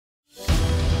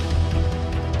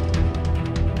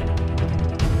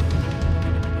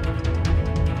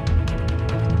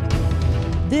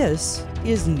This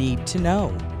is Need to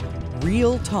Know.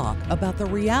 Real talk about the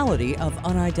reality of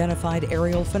unidentified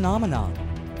aerial phenomena.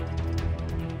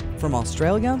 From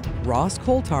Australia, Ross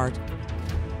Coulthart.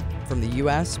 From the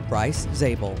U.S., Bryce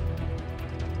Zabel.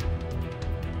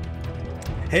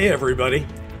 Hey everybody.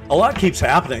 A lot keeps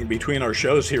happening between our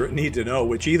shows here at Need to Know,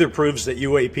 which either proves that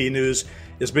UAP news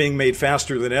is being made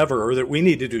faster than ever or that we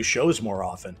need to do shows more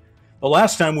often. The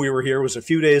last time we were here was a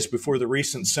few days before the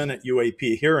recent Senate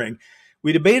UAP hearing.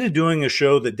 We debated doing a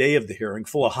show the day of the hearing,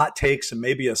 full of hot takes and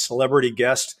maybe a celebrity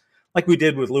guest, like we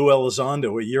did with Lou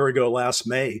Elizondo a year ago last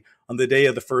May on the day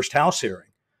of the first House hearing.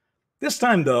 This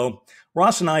time, though,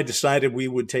 Ross and I decided we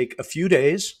would take a few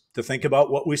days to think about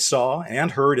what we saw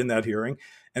and heard in that hearing.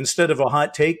 Instead of a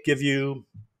hot take, give you,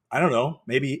 I don't know,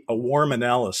 maybe a warm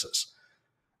analysis.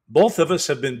 Both of us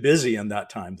have been busy in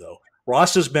that time, though.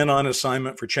 Ross has been on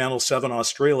assignment for Channel 7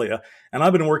 Australia, and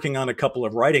I've been working on a couple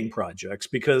of writing projects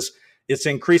because it's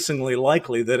increasingly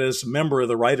likely that as a member of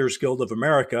the Writers Guild of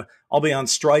America, I'll be on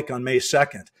strike on May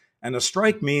 2nd. And a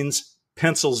strike means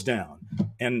pencils down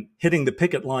and hitting the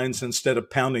picket lines instead of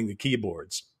pounding the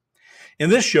keyboards. In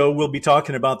this show, we'll be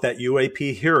talking about that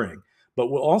UAP hearing, but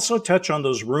we'll also touch on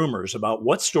those rumors about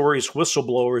what stories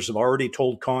whistleblowers have already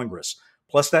told Congress,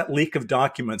 plus that leak of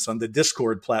documents on the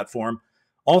Discord platform,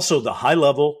 also the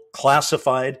high-level,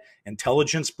 classified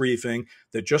intelligence briefing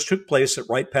that just took place at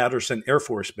Wright-Patterson Air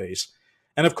Force Base.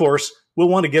 And of course, we'll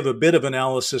want to give a bit of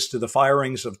analysis to the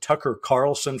firings of Tucker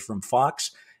Carlson from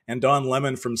Fox and Don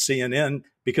Lemon from CNN,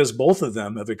 because both of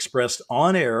them have expressed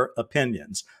on-air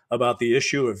opinions about the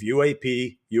issue of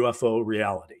UAP, UFO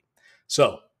reality.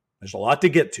 So, there's a lot to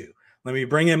get to. Let me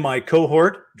bring in my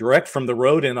cohort direct from the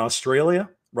road in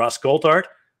Australia, Ross Coulthart.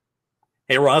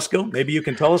 Hey, Roscoe, maybe you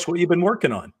can tell us what you've been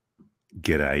working on.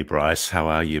 G'day, Bryce. How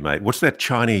are you, mate? What's that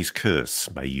Chinese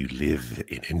curse? May you live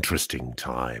in interesting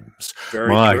times. Very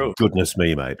My true. goodness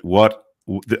me, mate.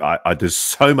 There's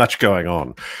so much going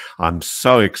on. I'm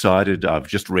so excited. I've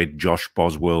just read Josh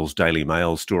Boswell's Daily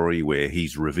Mail story where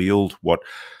he's revealed what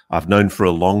I've known for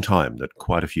a long time, that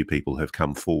quite a few people have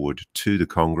come forward to the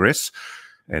Congress,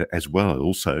 as well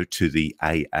also to the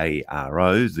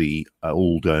AARO, the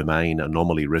All Domain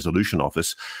Anomaly Resolution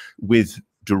Office, with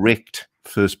direct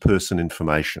first-person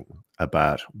information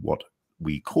about what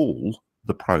we call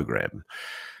the program.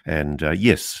 And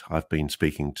yes, I've been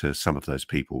speaking to some of those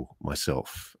people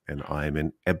myself, and I am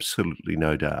in absolutely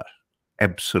no doubt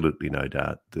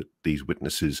that these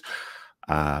witnesses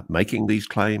are making these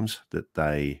claims, that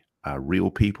they are real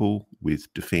people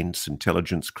with defense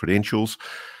intelligence credentials,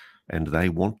 and they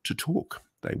want to talk.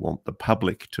 They want the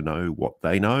public to know what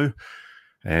they know.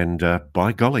 And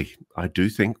by golly, I do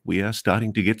think we are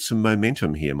starting to get some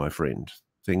momentum here, my friend.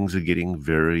 Things are getting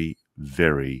very,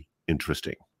 very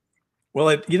interesting. Well,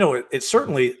 it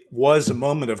certainly was a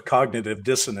moment of cognitive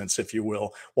dissonance, if you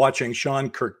will, watching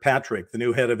Sean Kirkpatrick, the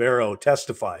new head of AARO,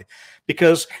 testify,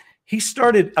 because he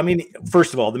started,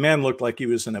 first of all, the man looked like he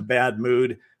was in a bad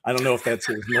mood. I don't know if that's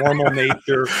his normal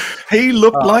nature. He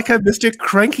looked like a Mr.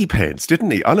 Cranky Pants,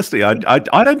 didn't he? Honestly, I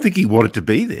don't think he wanted to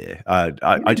be there.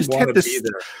 I just had this.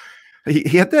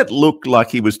 He had that look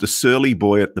like he was the surly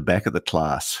boy at the back of the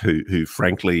class who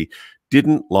frankly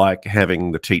didn't like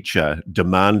having the teacher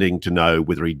demanding to know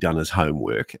whether he'd done his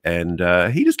homework, and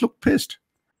he just looked pissed.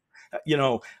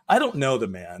 I don't know the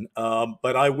man,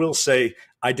 but I will say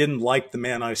I didn't like the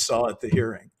man I saw at the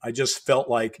hearing. I just felt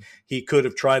like he could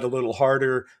have tried a little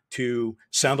harder to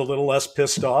sound a little less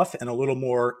pissed off and a little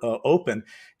more open.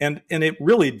 And it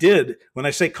really did. When I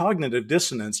say cognitive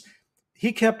dissonance,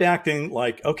 he kept acting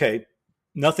like, okay,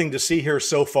 nothing to see here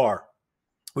so far.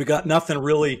 We got nothing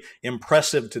really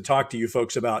impressive to talk to you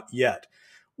folks about yet,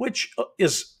 which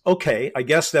is okay. I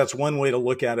guess that's one way to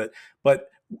look at it. But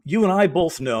you and I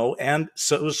both know, and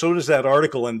so does that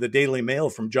article in the Daily Mail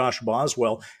from Josh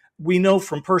Boswell. We know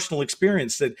from personal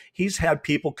experience that he's had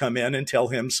people come in and tell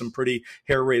him some pretty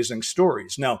hair-raising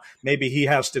stories. Now, maybe he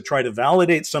has to try to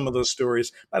validate some of those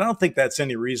stories, but I don't think that's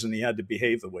any reason he had to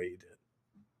behave the way he did.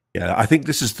 Yeah, I think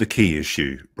this is the key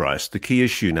issue, Bryce. The key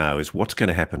issue now is what's going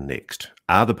to happen next.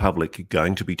 Are the public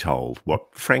going to be told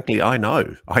what, frankly, I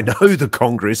know? I know the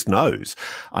Congress knows.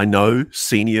 I know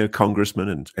senior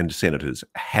congressmen and senators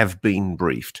have been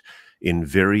briefed in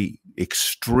very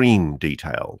extreme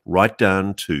detail, right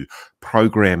down to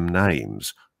program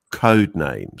names, code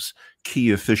names,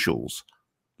 key officials,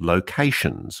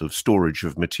 locations of storage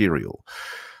of material.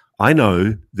 I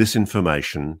know this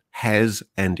information has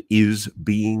and is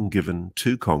being given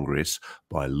to Congress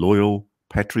by loyal,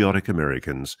 patriotic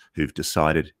Americans who've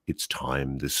decided it's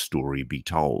time this story be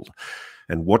told.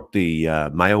 And what the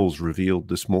Mail's revealed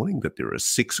this morning, that there are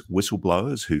 6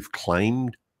 whistleblowers who've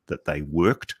claimed that they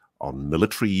worked on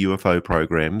military UFO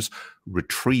programs,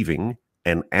 retrieving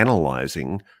and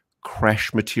analyzing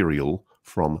crash material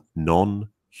from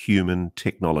non-human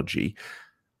technology.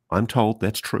 I'm told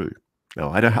that's true. Now,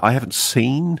 I haven't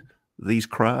seen these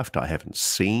craft. I haven't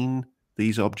seen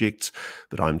these objects,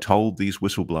 but I'm told these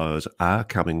whistleblowers are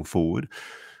coming forward.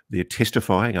 They're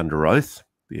testifying under oath.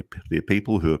 They're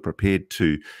people who are prepared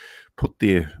to put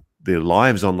their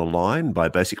lives on the line by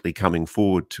basically coming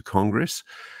forward to Congress.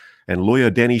 And lawyer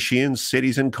Danny Sheehan said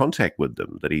he's in contact with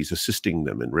them, that he's assisting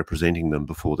them and representing them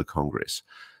before the Congress.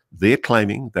 They're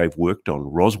claiming they've worked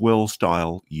on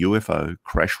Roswell-style UFO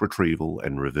crash retrieval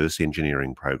and reverse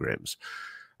engineering programs.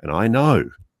 And I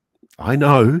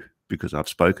know, because I've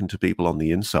spoken to people on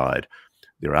the inside,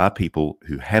 there are people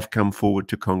who have come forward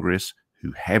to Congress,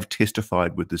 who have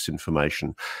testified with this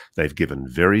information. They've given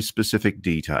very specific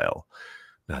detail.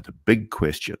 Now, the big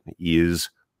question is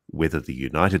whether the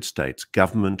United States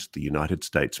government, the United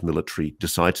States military,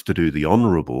 decides to do the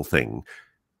honorable thing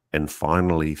and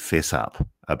finally fess up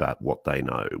about what they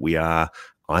know. We are,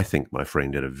 I think, my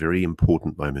friend, at a very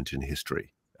important moment in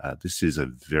history. This is a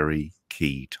very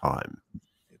key time.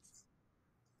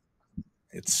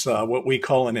 It's what we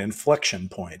call an inflection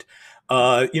point.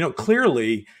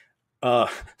 Clearly,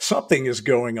 something is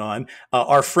going on.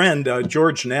 Our friend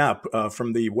George Knapp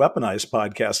from the Weaponized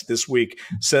podcast this week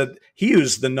said he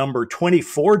used the number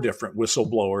 24 different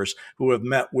whistleblowers who have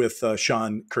met with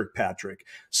Sean Kirkpatrick.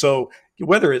 So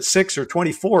whether it's 6 or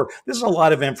 24, this is a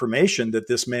lot of information that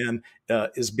this man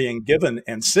is being given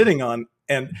and sitting on.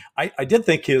 And I did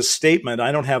think his statement,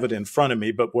 I don't have it in front of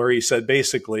me, but where he said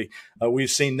basically,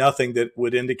 we've seen nothing that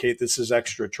would indicate this is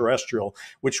extraterrestrial,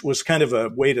 which was kind of a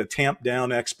way to tamp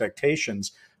down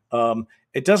expectations.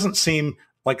 It doesn't seem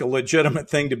like a legitimate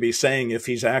thing to be saying if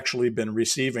he's actually been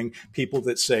receiving people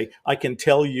that say, I can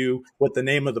tell you what the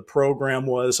name of the program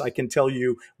was. I can tell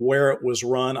you where it was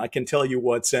run. I can tell you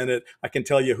what's in it. I can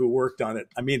tell you who worked on it.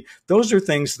 I mean, those are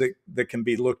things that can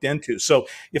be looked into. So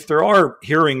if there are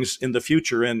hearings in the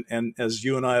future, and as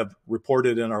you and I have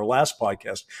reported in our last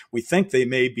podcast, we think they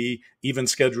may be even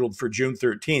scheduled for June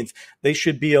 13th, they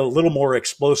should be a little more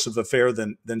explosive affair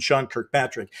than Sean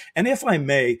Kirkpatrick. And if I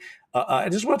may, I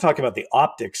just want to talk about the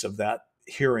optics of that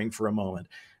hearing for a moment.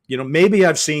 Maybe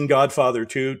I've seen Godfather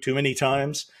 2 too many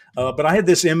times, but I had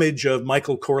this image of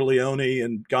Michael Corleone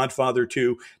and Godfather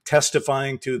 2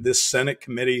 testifying to this Senate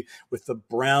committee with the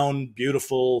brown,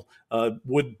 beautiful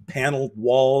wood paneled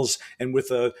walls and with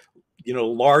a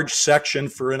large section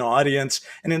for an audience.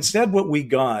 And instead what we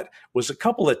got was a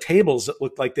couple of tables that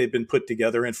looked like they'd been put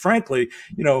together. And frankly,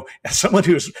 as someone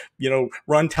who's,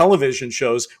 run television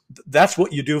shows, that's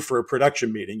what you do for a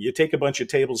production meeting. You take a bunch of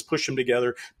tables, push them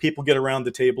together, people get around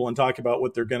the table and talk about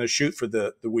what they're going to shoot for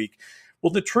the week.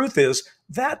 Well, the truth is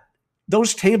that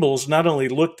those tables not only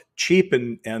looked cheap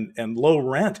and low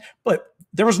rent, but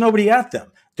there was nobody at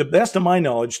them. To the best of my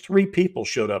knowledge, 3 people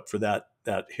showed up for that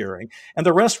hearing, and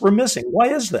the rest were missing. Why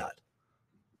is that?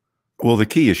 Well, the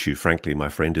key issue, frankly, my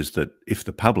friend, is that if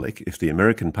the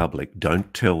American public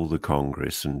don't tell the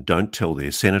Congress and don't tell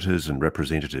their senators and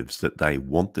representatives that they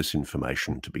want this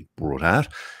information to be brought out,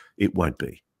 it won't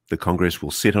be. The Congress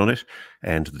will sit on it,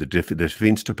 and the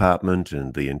Defense Department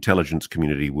and the intelligence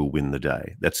community will win the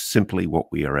day. That's simply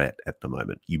what we are at the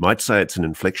moment. You might say it's an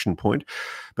inflection point,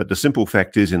 but the simple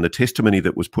fact is, in the testimony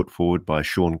that was put forward by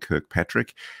Sean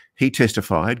Kirkpatrick, he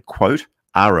testified, quote,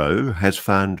 AARO has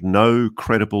found no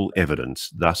credible evidence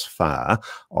thus far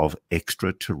of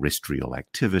extraterrestrial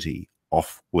activity,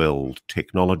 off-world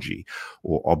technology,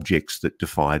 or objects that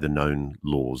defy the known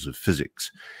laws of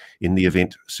physics. In the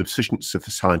event sufficient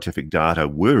scientific data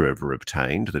were ever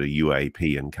obtained that a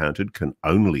UAP encountered can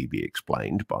only be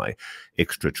explained by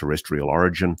extraterrestrial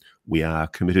origin, we are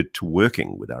committed to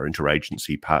working with our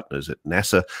interagency partners at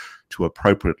NASA to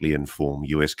appropriately inform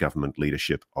US government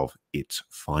leadership of its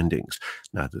findings.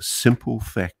 Now, the simple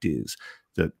fact is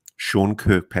that Sean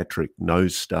Kirkpatrick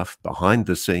knows stuff behind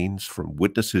the scenes from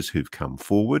witnesses who've come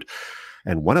forward.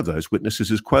 And one of those witnesses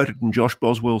is quoted in Josh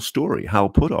Boswell's story, Hal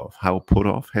Puthoff. Hal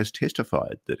Puthoff has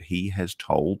testified that he has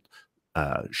told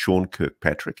Sean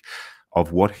Kirkpatrick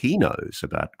of what he knows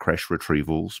about crash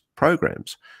retrievals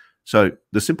programs. So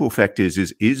the simple fact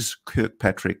is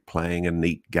Kirkpatrick playing a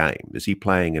neat game? Is he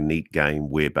playing a neat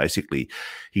game where basically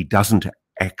he doesn't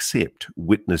accept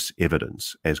witness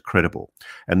evidence as credible?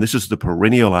 And this is the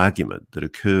perennial argument that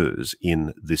occurs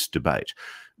in this debate.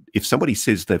 If somebody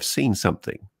says they've seen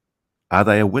something, are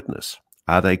they a witness?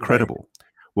 Are they credible?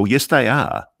 Well, yes, they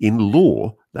are. In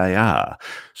law, they are.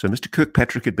 So Mr.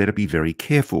 Kirkpatrick had better be very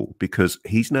careful, because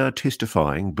he's now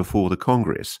testifying before the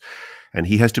Congress. And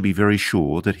he has to be very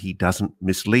sure that he doesn't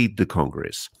mislead the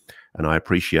Congress. And I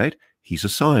appreciate he's a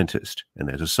scientist. And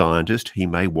as a scientist, he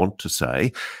may want to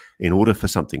say, in order for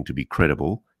something to be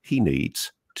credible, he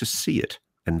needs to see it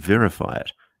and verify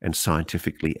it and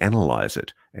scientifically analyze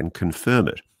it and confirm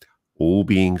it. All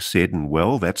being said and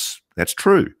well, that's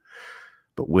true.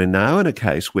 But we're now in a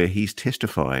case where he's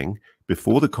testifying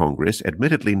before the Congress,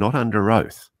 admittedly not under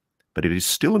oath, but it is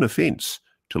still an offence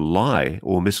to lie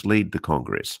or mislead the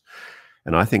Congress.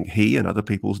 And I think he and other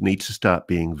people need to start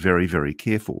being very, very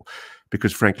careful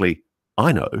because, frankly,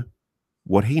 I know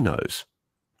what he knows.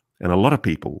 And a lot of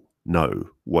people know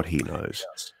what he knows.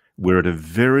 Yes. We're at a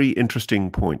very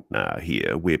interesting point now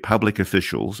here where public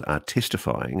officials are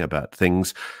testifying about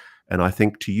things. And I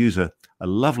think, to use a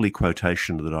lovely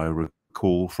quotation that I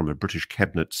recall from a British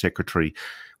cabinet secretary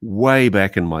way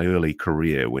back in my early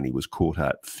career when he was caught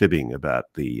out fibbing about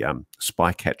the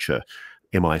spycatcher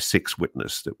MI6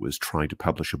 witness that was trying to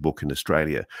publish a book in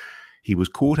Australia, he was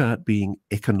caught out being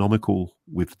economical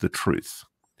with the truth.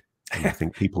 And I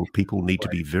think people need to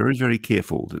be very, very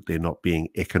careful that they're not being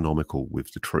economical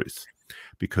with the truth,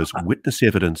 because witness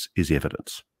evidence is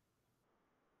evidence.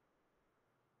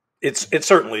 It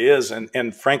certainly is.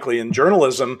 And frankly, in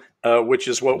journalism, which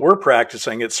is what we're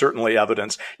practicing, it's certainly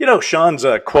evidence. You know, Sean's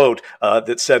quote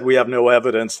that said, "We have no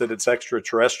evidence that it's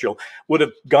extraterrestrial," would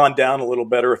have gone down a little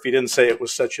better if he didn't say it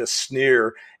was such a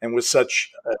sneer and was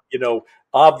such,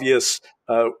 obvious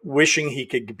wishing he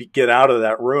could get out of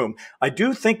that room. I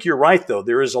do think you're right, though.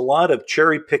 There is a lot of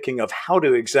cherry picking of how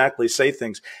to exactly say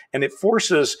things. And it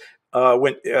forces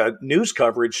news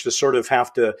coverage to sort of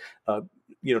have to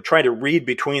try to read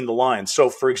between the lines. So,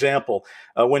 for example,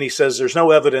 when he says there's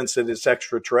no evidence that it's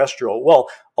extraterrestrial, well,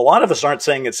 a lot of us aren't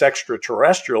saying it's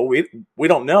extraterrestrial. We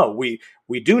don't know. We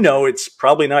do know it's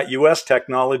probably not U.S.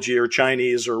 technology or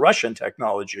Chinese or Russian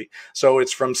technology. So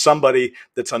it's from somebody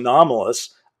that's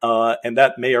anomalous, and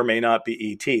that may or may not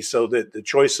be ET. So the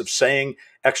choice of saying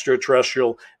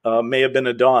extraterrestrial may have been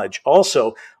a dodge.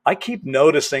 Also, I keep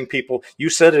noticing people, you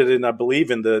said it in, I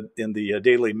believe, in the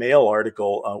Daily Mail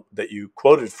article that you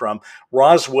quoted from,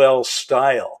 Roswell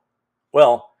style.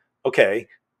 Well, okay,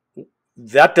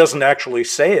 that doesn't actually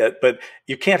say it, but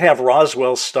you can't have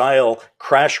Roswell style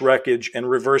crash wreckage and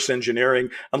reverse engineering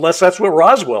unless that's what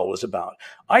Roswell was about.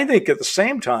 I think at the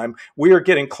same time, we are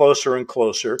getting closer and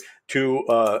closer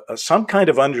to some kind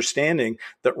of understanding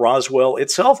that Roswell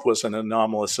itself was an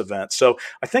anomalous event. So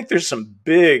I think there's some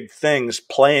big things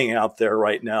playing out there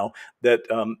right now that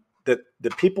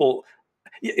that people.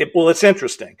 It's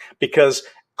interesting because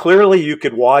clearly you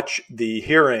could watch the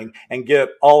hearing and get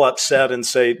all upset and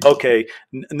say, okay,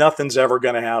 nothing's ever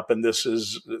going to happen. This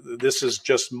is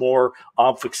just more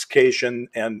obfuscation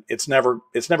and it's never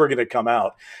going to come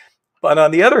out. But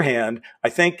on the other hand, I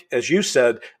think, as you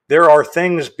said, there are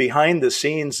things behind the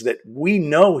scenes that we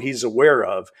know he's aware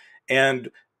of. And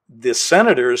the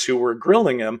senators who were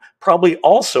grilling him probably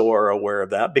also are aware of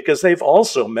that because they've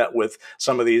also met with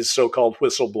some of these so-called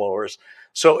whistleblowers.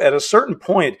 So at a certain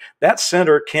point, that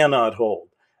center cannot hold.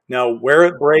 Now, where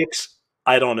it breaks,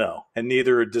 I don't know. And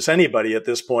neither does anybody at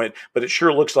this point, but it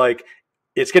sure looks like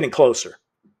it's getting closer.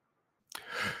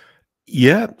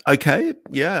 Yeah, okay.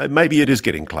 Yeah, maybe it is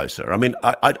getting closer. I mean,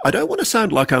 I don't want to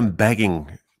sound like I'm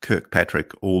bagging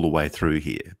Kirkpatrick all the way through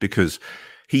here because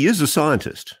he is a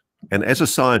scientist. And as a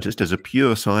scientist, as a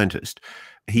pure scientist,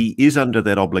 he is under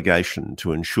that obligation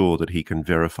to ensure that he can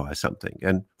verify something.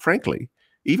 And frankly,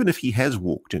 even if he has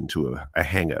walked into a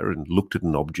hangar and looked at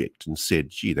an object and said,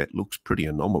 gee, that looks pretty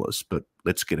anomalous, but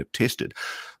let's get it tested,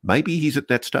 maybe he's at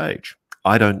that stage.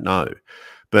 I don't know.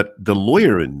 But the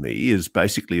lawyer in me is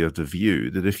basically of the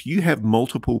view that if you have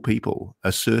multiple people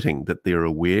asserting that they're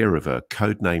aware of a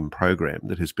codename program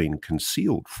that has been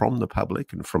concealed from the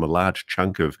public and from a large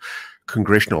chunk of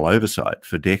congressional oversight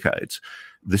for decades,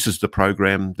 this is the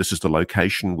program, this is the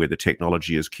location where the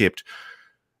technology is kept,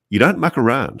 you don't muck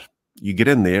around. You get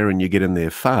in there and you get in there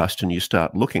fast and you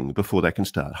start looking before they can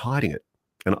start hiding it.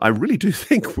 And I really do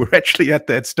think we're actually at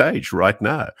that stage right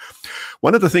now.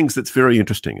 One of the things that's very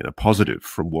interesting and a positive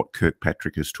from what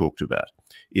Kirkpatrick has talked about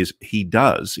is he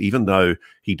does, even though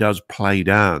he does play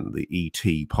down the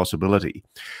ET possibility,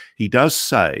 he does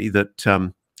say that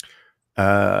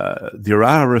there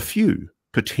are a few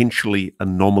potentially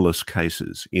anomalous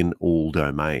cases in all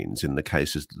domains in the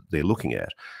cases that they're looking at.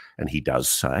 And he does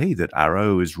say that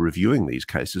AARO is reviewing these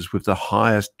cases with the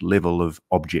highest level of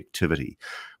objectivity,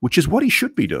 which is what he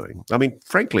should be doing. I mean,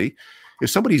 frankly, if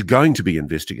somebody's going to be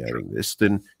investigating this,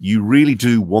 then you really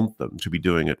do want them to be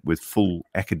doing it with full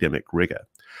academic rigor.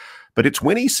 But it's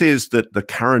when he says that the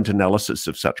current analysis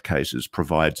of such cases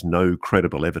provides no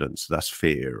credible evidence thus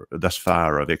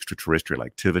far of extraterrestrial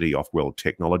activity, off-world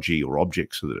technology, or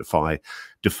objects that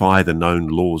defy the known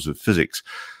laws of physics.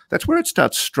 That's where it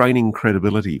starts straining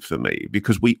credibility for me,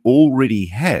 because we already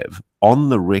have on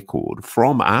the record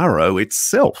from AARO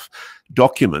itself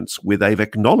documents where they've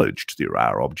acknowledged there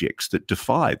are objects that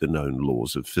defy the known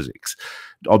laws of physics,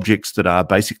 objects that are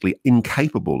basically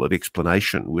incapable of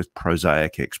explanation with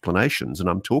prosaic explanations. And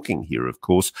I'm talking here, of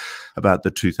course, about the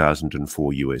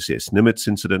 2004 USS Nimitz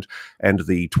incident and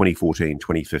the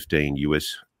 2014-2015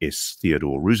 USS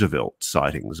Theodore Roosevelt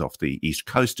sightings off the east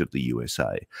coast of the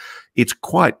USA. It's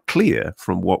quite clear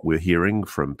from what we're hearing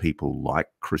from people like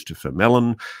Christopher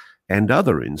Mellon and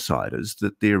other insiders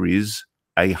that there is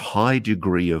a high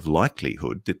degree of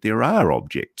likelihood that there are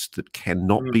objects that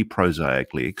cannot be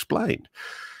prosaically explained.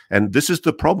 And this is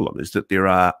the problem, is that there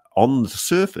are, on the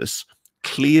surface,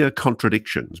 clear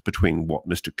contradictions between what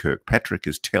Mr. Kirkpatrick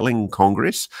is telling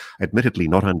Congress, admittedly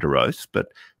not under oath, but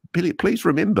please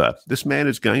remember, this man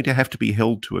is going to have to be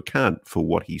held to account for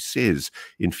what he says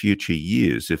in future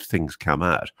years if things come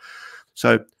out.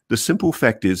 So the simple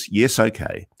fact is, yes,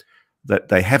 okay, that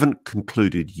they haven't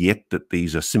concluded yet that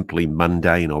these are simply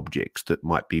mundane objects that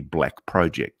might be black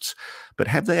projects. But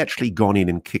have they actually gone in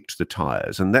and kicked the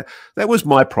tires? And that was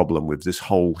my problem with this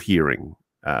whole hearing,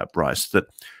 Bryce,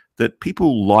 that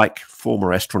people like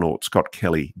former astronaut Scott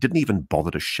Kelly didn't even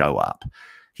bother to show up.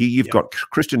 Here you've got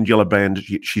Kristen Gillibrand.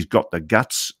 She's got the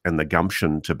guts and the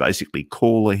gumption to basically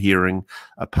call a hearing,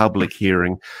 a public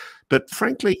hearing. But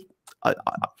frankly,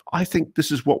 I think this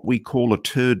is what we call a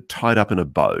turd tied up in a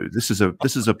bow. This is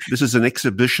an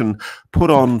exhibition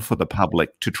put on for the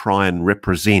public to try and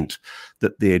represent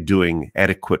that they're doing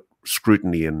adequate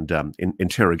scrutiny and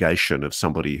interrogation of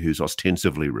somebody who's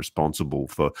ostensibly responsible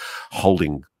for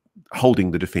holding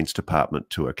the Defense Department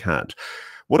to account.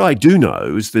 What I do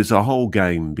know is there's a whole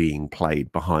game being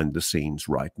played behind the scenes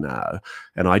right now,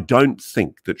 and I don't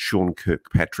think that Sean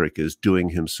Kirkpatrick is doing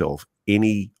himself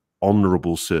any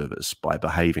honourable service by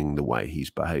behaving the way he's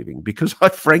behaving, because I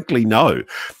frankly know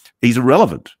he's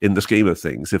irrelevant in the scheme of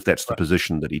things if that's the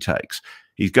position that he takes.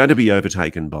 He's going to be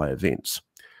overtaken by events.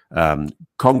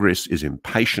 Congress is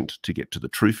impatient to get to the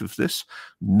truth of this.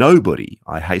 Nobody,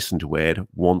 I hasten to add,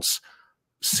 wants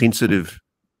sensitive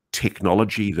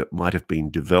technology that might have been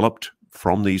developed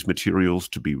from these materials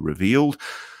to be revealed.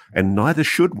 And neither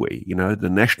should we. You know, the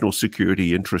national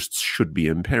security interests should be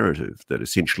imperative, that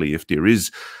essentially if there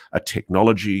is a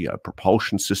technology, a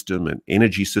propulsion system, an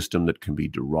energy system that can be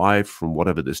derived from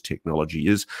whatever this technology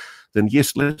is, then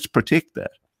yes, let's protect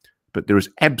that. But there is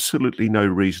absolutely no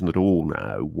reason at all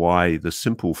now why the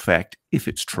simple fact, if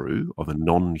it's true, of a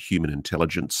non-human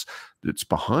intelligence that's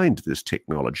behind this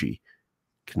technology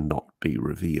cannot be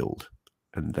revealed.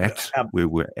 And that's where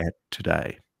we're at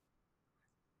today.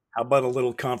 How about a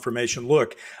little confirmation?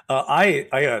 Look, I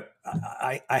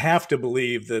have to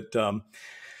believe that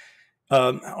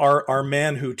our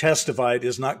man who testified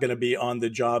is not going to be on the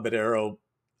job at AARO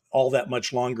all that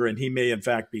much longer, and he may in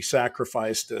fact be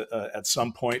sacrificed at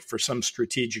some point for some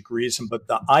strategic reason. But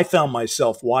I found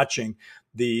myself watching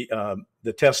the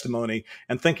testimony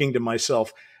and thinking to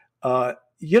myself,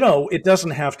 you know, it doesn't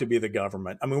have to be the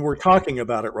government. I mean, we're talking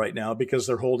about it right now because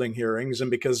they're holding hearings and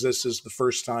because this is the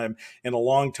first time in a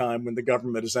long time when the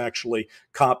government has actually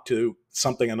copped to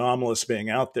something anomalous being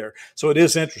out there. So it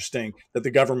is interesting that the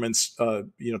government's,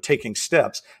 taking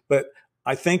steps. But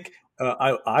I think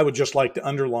I would just like to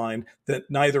underline that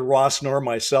neither Ross nor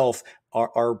myself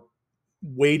are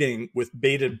waiting with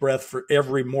bated breath for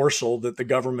every morsel that the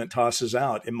government tosses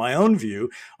out. In my own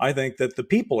view, I think that the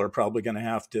people are probably going to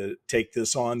have to take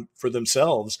this on for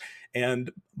themselves.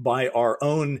 And by our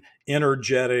own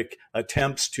energetic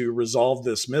attempts to resolve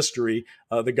this mystery,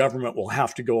 the government will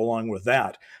have to go along with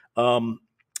that.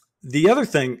 The other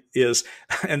thing is,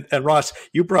 and Ross,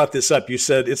 you brought this up, you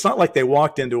said it's not like they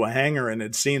walked into a hangar and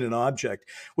had seen an object,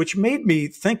 which made me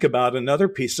think about another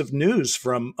piece of news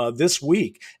from this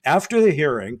week. After the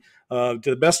hearing, to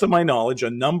the best of my knowledge,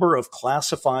 a number of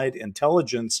classified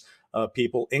intelligence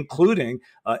people, including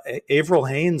Avril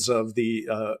Haines of the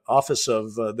Office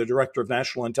of the Director of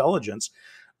National Intelligence,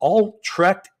 all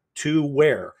trekked to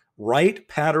where?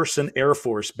 Wright-Patterson Air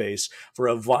Force Base for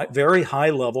a very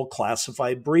high-level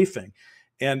classified briefing.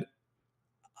 And,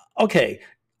 okay,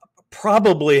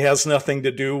 probably has nothing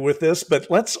to do with this, but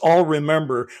let's all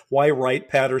remember why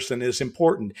Wright-Patterson is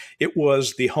important. It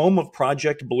was the home of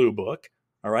Project Blue Book,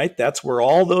 All right. That's where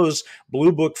all those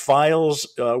Blue Book files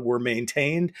were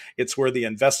maintained. It's where the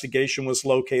investigation was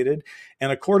located.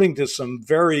 And according to some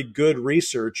very good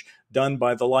research done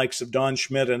by the likes of Don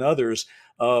Schmidt and others,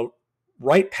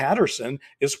 Wright-Patterson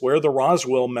is where the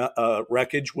Roswell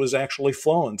wreckage was actually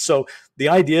flown. So the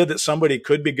idea that somebody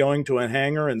could be going to a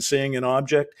hangar and seeing an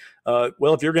object,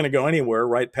 well, if you're going to go anywhere,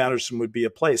 Wright-Patterson would be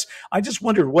a place. I just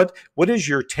wondered, what is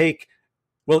your take?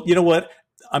 Well, you know what?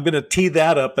 I'm going to tee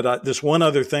that up, but there's one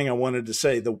other thing I wanted to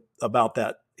say about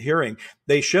that hearing.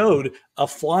 They showed a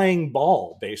flying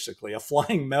ball, basically, a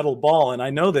flying metal ball. And I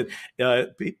know that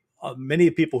many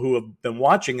people who have been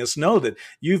watching us know that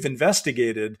you've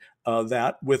investigated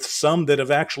that with some that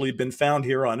have actually been found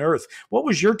here on Earth. What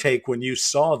was your take when you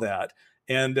saw that?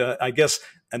 And I guess,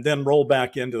 and then roll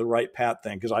back into the Wright-Pat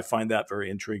thing, because I find that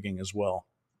very intriguing as well.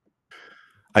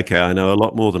 Okay, I know a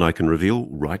lot more than I can reveal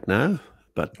right now.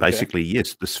 But basically,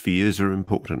 yes, the spheres are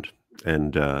important,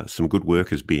 and some good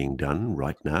work is being done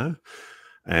right now.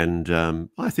 And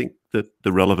I think that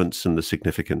the relevance and the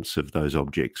significance of those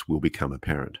objects will become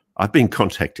apparent. I've been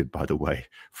contacted, by the way,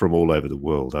 from all over the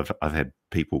world. I've had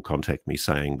people contact me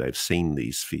saying they've seen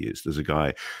these spheres. There's a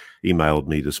guy emailed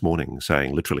me this morning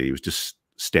saying literally he was just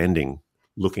standing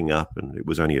looking up, and it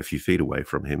was only a few feet away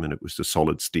from him, and it was a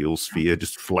solid steel sphere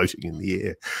just floating in the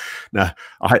air. Now,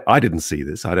 I didn't see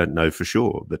this. I don't know for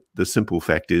sure, but the simple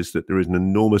fact is that there is an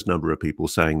enormous number of people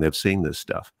saying they've seen this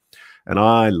stuff. And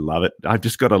I love it. I've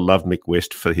just got to love Mick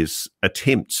West for his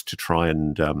attempts to try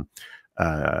and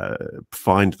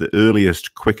find the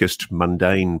earliest, quickest,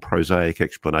 mundane, prosaic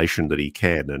explanation that he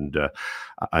can. And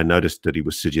I noticed that he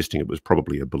was suggesting it was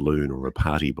probably a balloon or a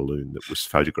party balloon that was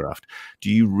photographed.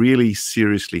 Do you really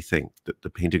seriously think that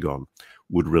the Pentagon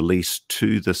would release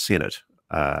to the Senate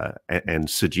and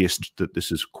suggest that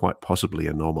this is quite possibly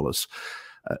anomalous,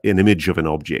 an image of an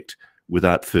object,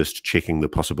 without first checking the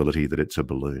possibility that it's a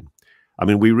balloon? I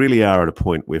mean, we really are at a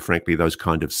point where, frankly, those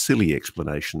kind of silly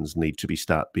explanations need to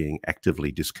start being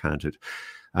actively discounted.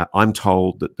 I'm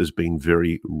told that there's been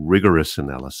very rigorous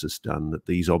analysis done, that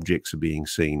these objects are being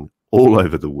seen all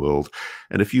over the world.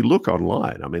 And if you look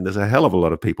online, I mean, there's a hell of a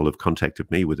lot of people have contacted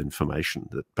me with information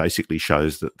that basically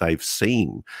shows that they've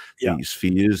seen these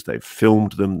spheres, they've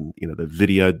filmed them, they've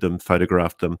videoed them,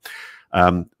 photographed them.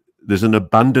 There's an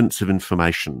abundance of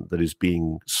information that is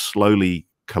being slowly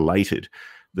collated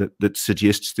that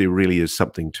suggests there really is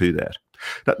something to that.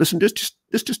 Now, listen, let's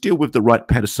just deal with the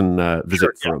Wright-Patterson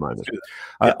visit for a moment.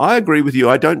 I agree with you.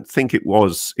 I don't think it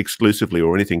was exclusively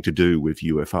or anything to do with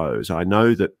UFOs. I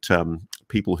know that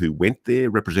people who went there,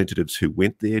 representatives who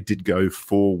went there, did go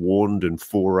forewarned and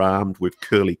forearmed with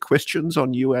curly questions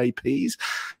on UAPs,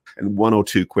 and one or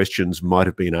two questions might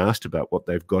have been asked about what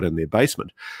they've got in their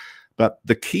basement. But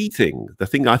the key thing, the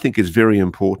thing I think is very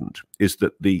important, is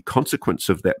that the consequence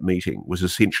of that meeting was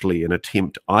essentially an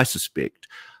attempt, I suspect,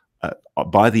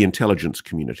 by the intelligence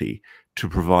community to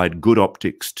provide good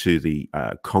optics to the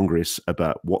Congress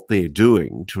about what they're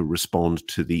doing to respond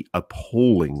to the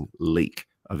appalling leak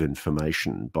of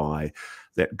information by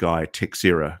that guy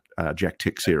Teixeira, Jack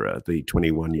Teixeira, the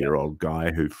 21-year-old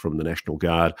guy who from the National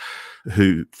Guard,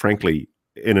 who, frankly,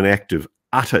 in an act of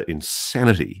utter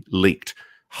insanity, leaked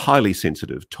highly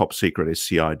sensitive, top-secret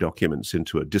SCI documents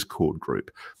into a Discord group.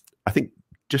 I think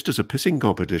just as a pissing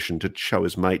competition to show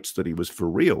his mates that he was for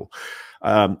real.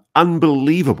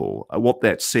 Unbelievable what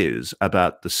that says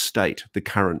about the state, the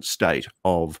current state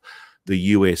of the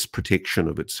US protection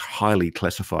of its highly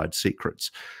classified secrets.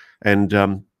 And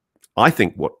I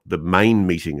think what the main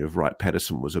meeting of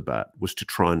Wright-Patterson was about was to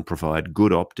try and provide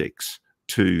good optics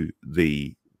to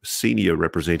the senior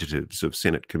representatives of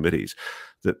Senate committees,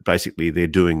 that basically they're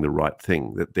doing the right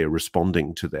thing, that they're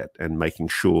responding to that and making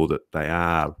sure that they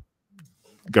are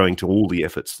going to all the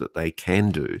efforts that they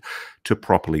can do to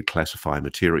properly classify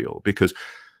material. Because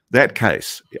that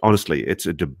case, honestly, it's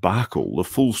a debacle. The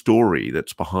full story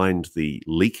that's behind the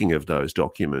leaking of those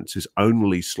documents is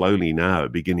only slowly now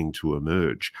beginning to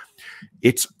emerge.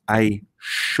 It's a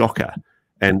shocker.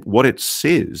 And what it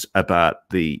says about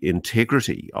the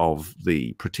integrity of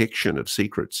the protection of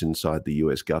secrets inside the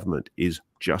US government is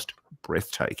just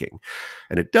breathtaking.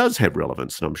 And it does have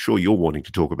relevance, and I'm sure you're wanting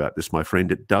to talk about this, my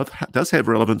friend. It does have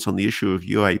relevance on the issue of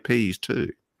UAPs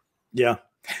too. Yeah.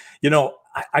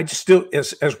 I just still,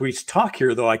 as we talk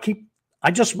here, though,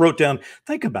 I just wrote down,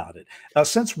 think about it.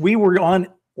 Since we were on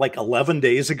like 11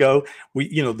 days ago,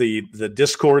 the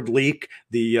Discord leak,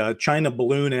 the China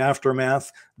balloon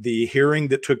aftermath, the hearing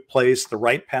that took place, the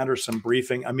Wright-Patterson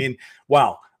briefing. I mean,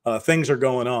 wow, things are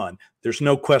going on. There's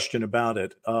no question about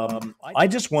it. I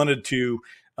just wanted to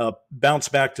bounce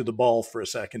back to the ball for a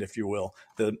second, if you will,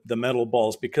 the metal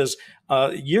balls, because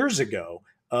years ago,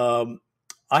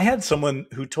 I had someone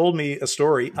who told me a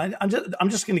story. I'm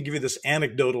just going to give you this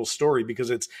anecdotal story because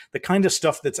it's the kind of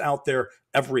stuff that's out there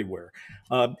everywhere.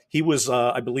 He was,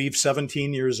 I believe,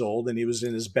 17 years old, and he was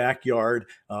in his backyard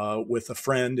with a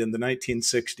friend in the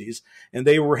 1960s, and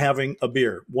they were having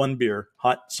one beer,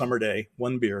 hot summer day,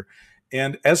 one beer.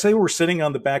 And as they were sitting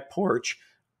on the back porch,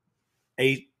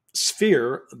 a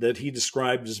sphere that he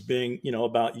described as being,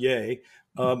 about yay,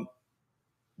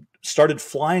 started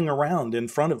flying around in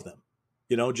front of them.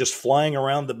 Just flying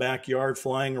around the backyard,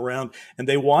 flying around, and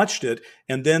they watched it.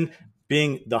 And then,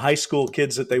 being the high school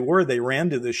kids that they were, they ran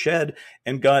to the shed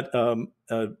and got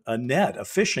a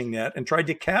fishing net, and tried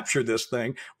to capture this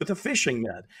thing with a fishing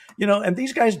net. And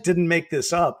these guys didn't make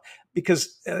this up,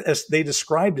 because as they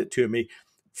described it to me,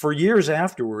 for years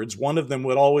afterwards, one of them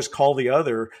would always call the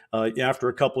other after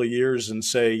a couple of years and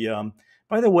say,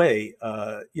 by the way,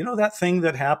 that thing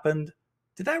that happened,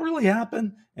 did that really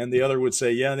happen? And the other would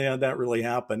say, yeah, that really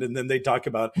happened. And then they talk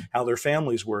about how their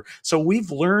families were. So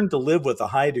we've learned to live with a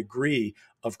high degree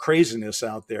of craziness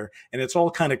out there, and it's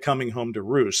all kind of coming home to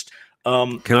roost.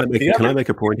 Can I make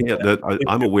a point here that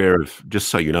I'm aware of, just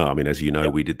so you know, I mean, as you know,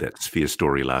 we did that sphere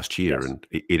story last year, yes, and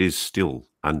it is still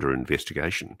under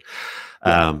investigation.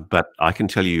 Yeah. But I can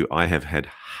tell you, I have had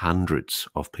hundreds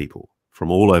of people from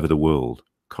all over the world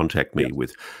contact me, yeah,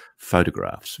 with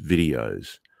photographs,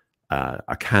 videos,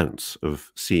 accounts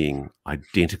of seeing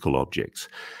identical objects.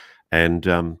 And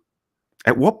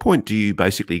at what point do you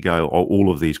basically go, oh, all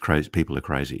of these crazy people are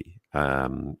crazy?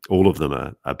 All of them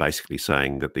are basically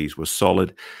saying that these were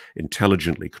solid,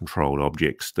 intelligently controlled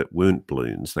objects that weren't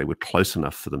balloons. They were close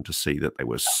enough for them to see that they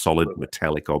were solid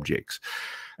metallic objects.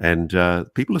 And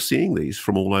people are seeing these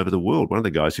from all over the world. One of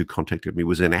the guys who contacted me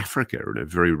was in Africa, in a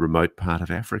very remote part of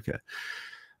Africa.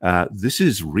 This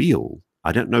is real.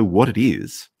 I don't know what it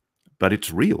is, but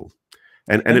it's real.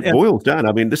 And it boils down.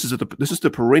 I mean, this is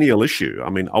the perennial issue.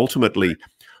 I mean, ultimately,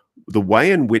 the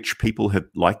way in which people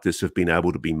like this have been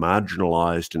able to be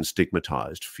marginalized and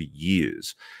stigmatized for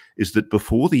years is that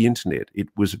before the internet, it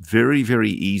was very,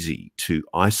 very easy to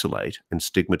isolate and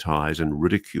stigmatize and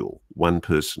ridicule one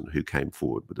person who came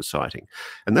forward with a sighting.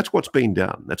 And that's what's been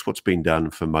done. That's what's been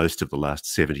done for most of the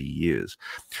last 70 years.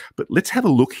 But let's have a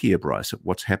look here, Bryce, at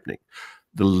what's happening.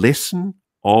 The lesson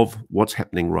of what's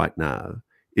happening right now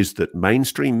is that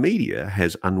mainstream media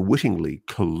has unwittingly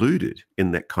colluded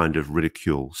in that kind of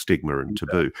ridicule, stigma, and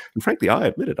taboo. And frankly, I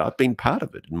admit it, I've been part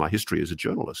of it in my history as a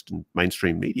journalist in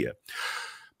mainstream media.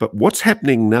 But what's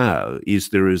happening now is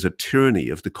there is a tyranny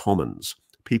of the commons.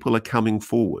 People are coming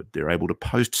forward. They're able to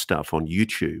post stuff on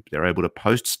YouTube. They're able to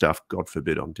post stuff, God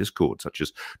forbid, on Discord, such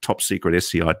as top secret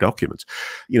SCI documents.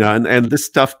 And this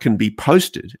stuff can be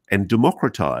posted and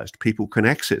democratized. People can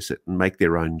access it and make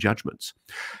their own judgments.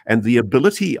 And the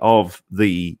ability of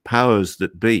the powers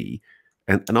that be,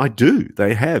 and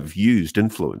they have used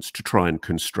influence to try and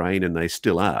constrain, and they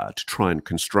still are, to try and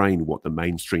constrain what the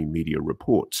mainstream media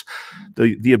reports.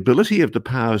 The ability of the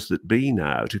powers that be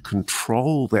now to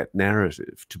control that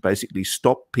narrative, to basically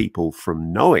stop people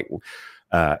from knowing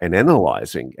and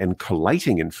analyzing and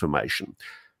collating information,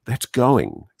 that's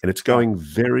going, and it's going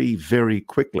very, very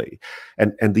quickly.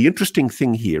 And the interesting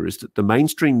thing here is that the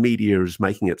mainstream media is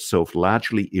making itself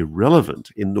largely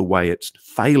irrelevant in the way it's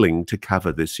failing to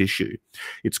cover this issue.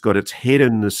 It's got its head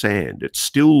in the sand. It's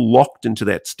still locked into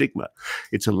that stigma.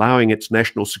 It's allowing its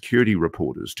national security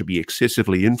reporters to be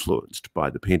excessively influenced by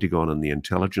the Pentagon and the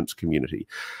intelligence community.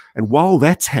 And while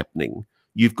that's happening,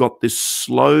 you've got this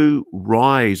slow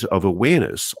rise of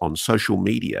awareness on social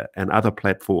media and other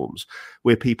platforms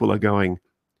where people are going,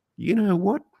 you know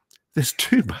what? There's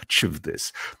too much of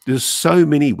this. There's so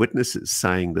many witnesses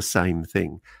saying the same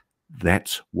thing.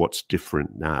 That's what's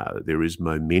different now. There is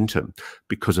momentum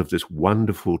because of this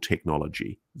wonderful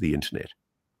technology, the internet.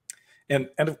 And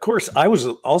of course, I was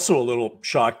also a little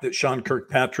shocked that Sean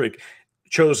Kirkpatrick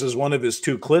chose as one of his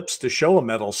two clips to show a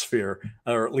metal sphere,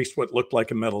 or at least what looked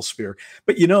like a metal sphere.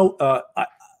 But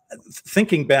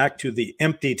thinking back to the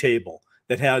empty table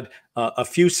that had a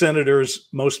few senators,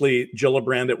 mostly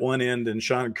Gillibrand at one end and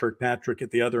Sean Kirkpatrick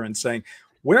at the other end, saying,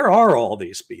 where are all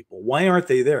these people? Why aren't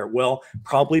they there? Well,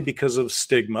 probably because of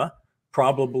stigma,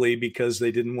 probably because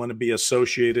they didn't want to be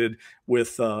associated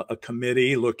with a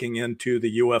committee looking into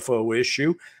the UFO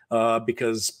issue,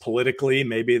 because politically,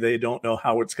 maybe they don't know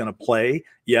how it's going to play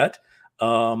yet.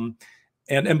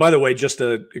 And by the way, just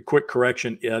a quick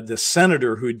correction. The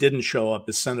senator who didn't show up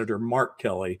is Senator Mark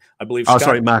Kelly, I believe. Oh,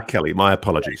 sorry, Mark Kelly. My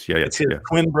apologies. Yeah, it's his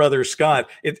twin brother, Scott.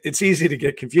 It's easy to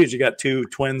get confused. You got two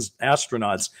twins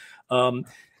astronauts.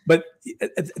 But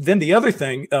then the other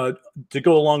thing to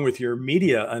go along with your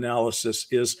media analysis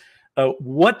is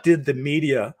what did the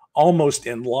media almost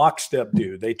in lockstep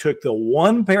do? They took the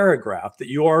one paragraph that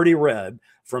you already read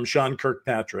from Sean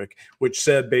Kirkpatrick, which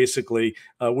said basically,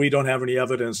 we don't have any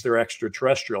evidence they're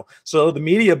extraterrestrial. So the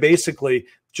media basically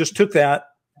just took that.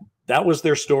 That was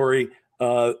their story.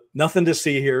 Nothing to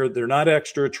see here. They're not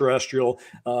extraterrestrial.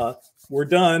 We're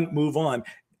done. Move on.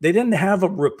 They didn't have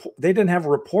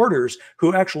reporters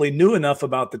who actually knew enough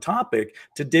about the topic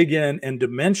to dig in and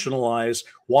dimensionalize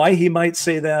why he might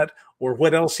say that, or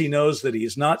what else he knows that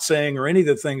he's not saying, or any of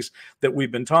the things that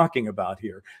we've been talking about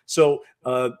here. So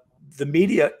the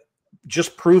media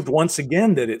just proved once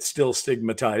again that it's still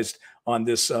stigmatized on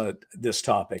this this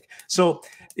topic. So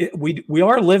we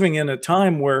are living in a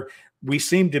time where we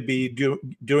seem to be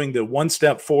doing the one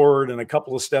step forward and a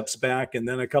couple of steps back, and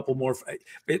then a couple more.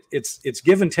 It's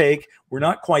give and take. We're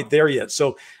not quite there yet.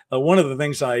 So one of the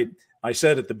things I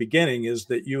said at the beginning is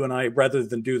that you and I, rather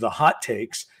than do the hot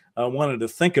takes, wanted to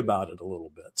think about it a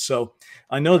little bit. So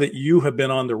I know that you have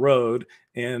been on the road,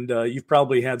 and you've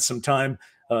probably had some time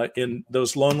in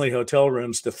those lonely hotel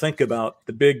rooms to think about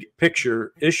the big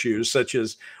picture issues, such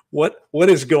as what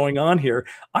is going on here.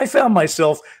 I found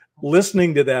myself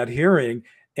listening to that hearing,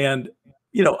 and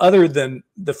other than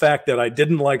the fact that I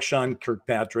didn't like Sean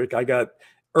Kirkpatrick, I got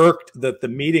irked that the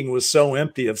meeting was so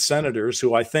empty of senators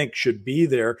who I think should be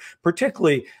there,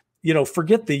 particularly.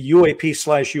 Forget the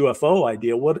UAP/UFO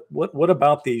idea. What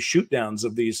about the shoot downs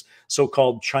of these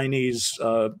so-called Chinese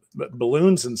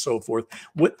balloons and so forth?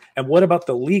 What about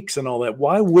the leaks and all that?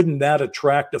 Why wouldn't that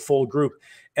attract a full group?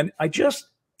 And I just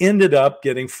ended up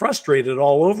getting frustrated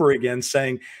all over again,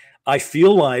 saying, I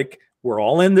feel like we're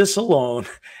all in this alone,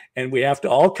 and we have to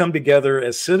all come together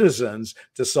as citizens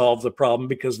to solve the problem,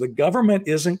 because the government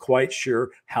isn't quite sure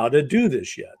how to do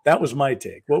this yet. That was my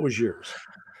take. What was yours?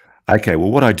 Okay, well,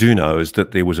 what I do know is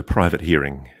that there was a private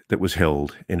hearing that was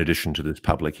held in addition to this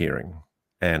public hearing.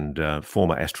 And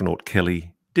former astronaut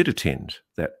Kelly did attend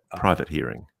that private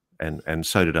hearing, and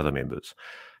so did other members.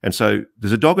 And so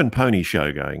there's a dog and pony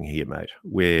show going here, mate,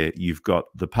 where you've got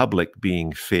the public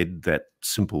being fed that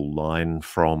simple line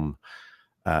from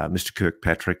Mr.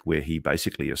 Kirkpatrick, where he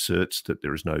basically asserts that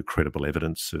there is no credible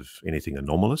evidence of anything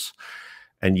anomalous.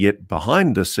 And yet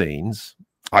behind the scenes,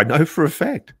 I know for a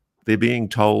fact, they're being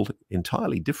told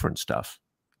entirely different stuff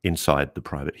inside the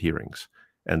private hearings.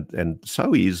 And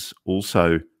so is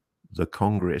also the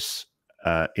Congress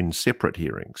in separate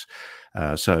hearings.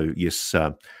 So yes,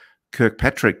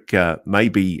 Kirkpatrick may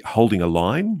be holding a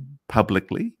line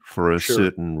publicly for a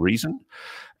certain reason,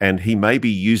 and he may be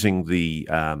using the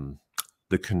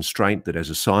constraint that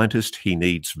as a scientist, he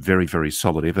needs very, very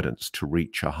solid evidence to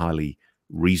reach a highly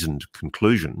reasoned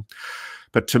conclusion.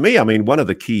 But to me, I mean, one of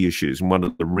the key issues and one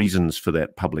of the reasons for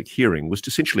that public hearing was to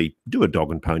essentially do a dog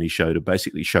and pony show to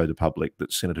basically show the public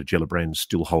that Senator Gillibrand's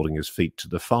still holding his feet to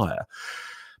the fire.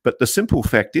 But the simple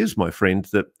fact is, my friend,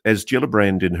 that as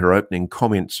Gillibrand in her opening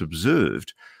comments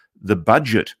observed, the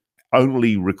budget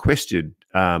only requested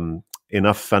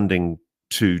enough funding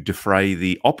to defray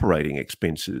the operating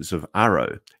expenses of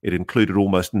AARO. It included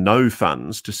almost no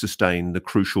funds to sustain the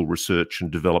crucial research and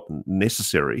development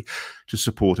necessary to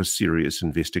support a serious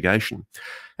investigation.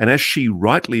 And as she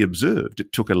rightly observed,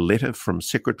 it took a letter from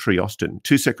Secretary Austin,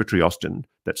 to Secretary Austin,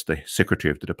 that's the Secretary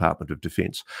of the Department of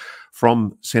Defense,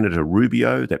 from Senator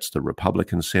Rubio, that's the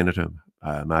Republican Senator,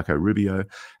 Marco Rubio,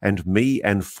 and me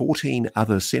and 14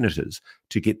 other senators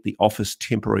to get the office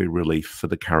temporary relief for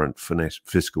the current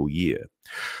fiscal year.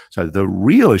 So the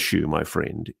real issue, my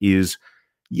friend, is,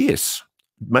 yes,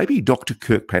 maybe Dr.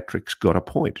 Kirkpatrick's got a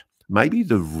point. Maybe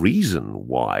the reason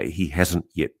why he hasn't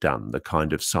yet done the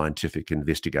kind of scientific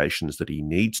investigations that he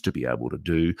needs to be able to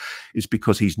do is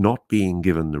because he's not being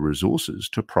given the resources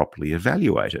to properly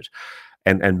evaluate it.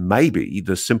 And maybe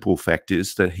the simple fact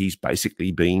is that he's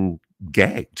basically being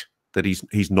gagged, that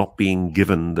he's not being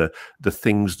given the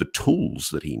things, the tools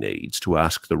that he needs to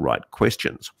ask the right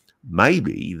questions.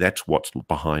 Maybe that's what's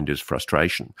behind his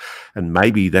frustration. And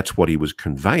maybe that's what he was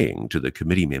conveying to the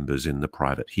committee members in the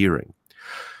private hearing.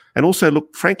 And also,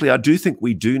 look, frankly, I do think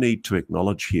we do need to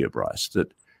acknowledge here, Bryce,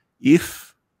 that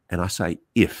if, and I say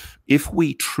if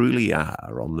we truly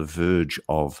are on the verge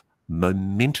of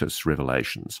momentous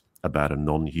revelations about a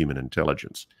non-human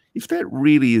intelligence, if that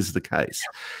really is the case,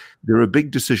 there are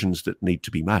big decisions that need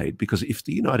to be made, because if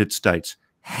the United States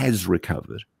has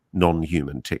recovered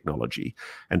non-human technology,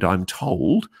 and I'm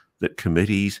told that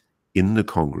committees in the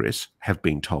Congress have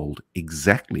been told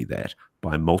exactly that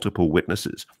by multiple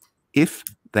witnesses, if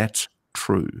that's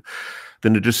true,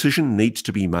 then a decision needs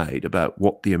to be made about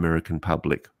what the American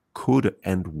public could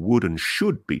and would and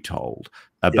should be told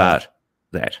about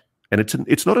that. And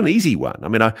it's not an easy one. I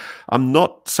mean, I'm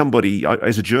not somebody,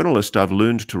 as a journalist, I've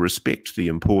learned to respect the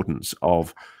importance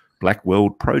of black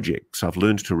world projects. I've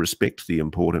learned to respect the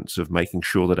importance of making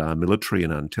sure that our military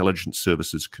and our intelligence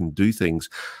services can do things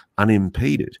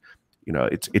unimpeded. You know,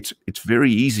 it's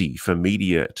very easy for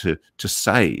media to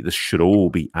say this should all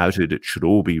be outed, it should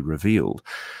all be revealed,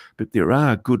 but there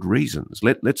are good reasons.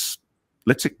 Let's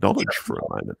acknowledge for a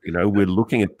moment. You know, we're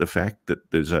looking at the fact that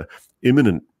there's a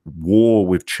imminent war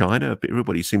with China.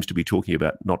 Everybody seems to be talking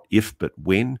about not if but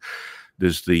when.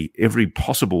 There's every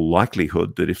possible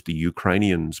likelihood that if the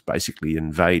Ukrainians basically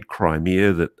invade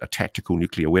Crimea, that a tactical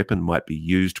nuclear weapon might be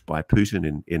used by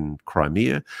Putin in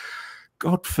Crimea.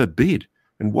 God forbid.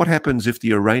 And what happens if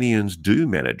the Iranians do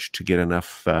manage to get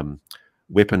enough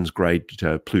weapons-grade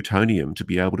plutonium to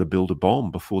be able to build a bomb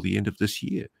before the end of this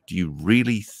year? Do you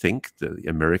really think the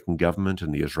American government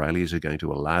and the Israelis are going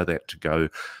to allow that to go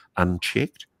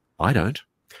unchecked? I don't.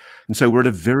 And so we're at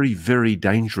a very, very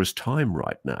dangerous time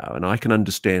right now. And I can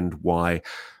understand why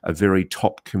a very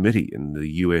top committee in the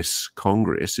US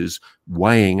Congress is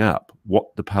weighing up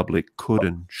what the public could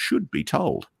and should be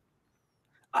told.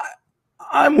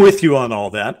 I'm with you on all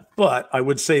that, but I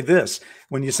would say this.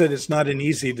 When you said it's not an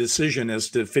easy decision as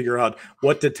to figure out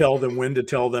what to tell them, when to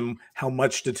tell them, how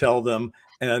much to tell them,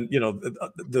 and you know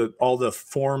all the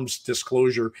forms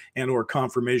disclosure and or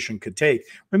confirmation could take.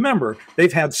 Remember,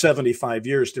 they've had 75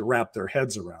 years to wrap their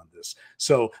heads around this.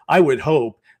 So I would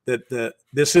hope that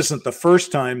this isn't the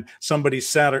first time somebody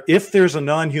sat, or if there's a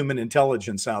non-human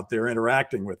intelligence out there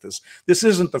interacting with us, this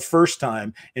isn't the first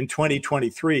time in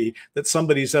 2023 that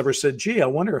somebody's ever said, gee, I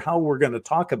wonder how we're going to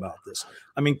talk about this.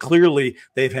 I mean, clearly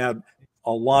they've had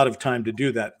a lot of time to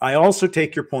do that. I also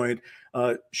take your point.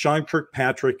 Sean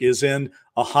Kirkpatrick is in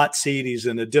a hot seat. He's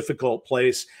in a difficult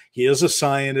place. He is a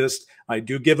scientist. I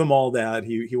do give him all that.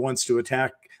 He wants to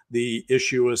attack the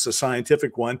issue as a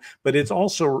scientific one, but it's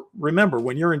also, remember,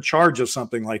 when you're in charge of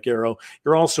something like AARO,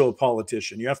 you're also a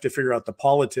politician. You have to figure out the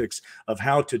politics of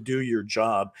how to do your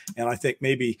job. And I think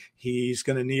maybe he's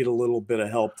going to need a little bit of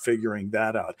help figuring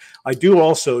that out. I do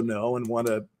also know and want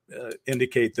to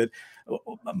indicate that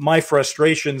my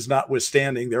frustrations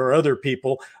notwithstanding, there are other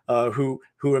people who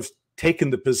have taken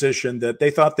the position that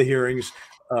they thought the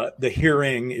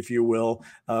hearing, if you will,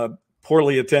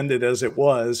 poorly attended as it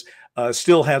was,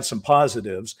 still had some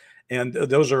positives. And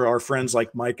those are our friends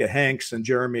like Micah Hanks and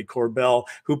Jeremy Corbell,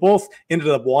 who both ended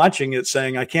up watching it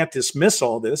saying, I can't dismiss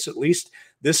all this. At least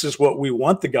this is what we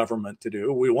want the government to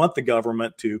do. We want the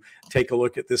government to take a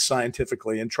look at this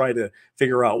scientifically and try to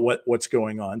figure out what's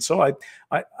going on. So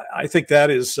I think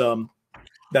that is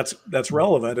that's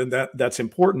relevant and that's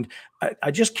important.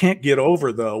 I just can't get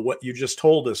over, though, what you just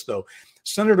told us, though.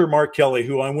 Senator Mark Kelly,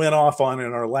 who I went off on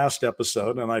in our last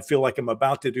episode, and I feel like I'm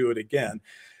about to do it again.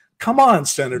 Come on,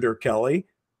 Senator Kelly.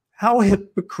 How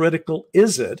hypocritical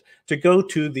is it to go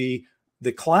to the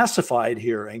classified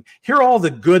hearing, hear all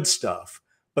the good stuff,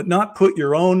 but not put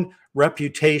your own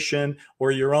reputation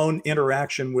or your own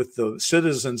interaction with the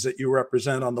citizens that you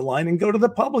represent on the line and go to the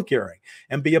public hearing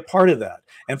and be a part of that?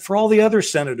 And for all the other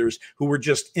senators who were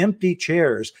just empty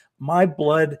chairs, my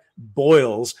blood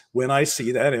boils when I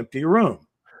see that empty room.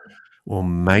 Well,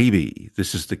 maybe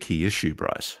this is the key issue,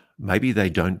 Bryce. Maybe they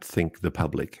don't think the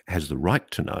public has the right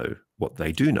to know what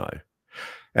they do know.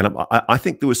 And I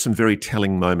think there were some very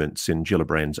telling moments in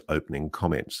Gillibrand's opening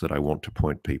comments that I want to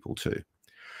point people to.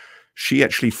 She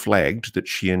actually flagged that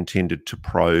she intended to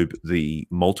probe the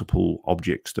multiple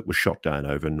objects that were shot down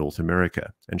over North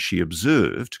America. And she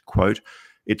observed, quote,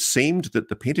 it seemed that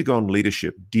the Pentagon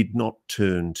leadership did not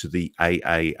turn to the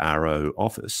AARO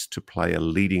office to play a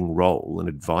leading role in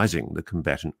advising the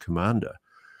combatant commander.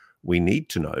 We need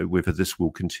to know whether this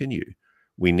will continue.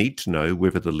 We need to know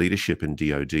whether the leadership in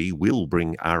DoD will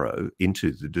bring AARO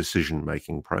into the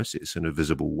decision-making process in a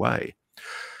visible way.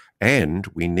 And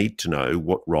we need to know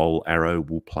what role AARO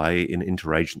will play in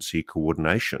interagency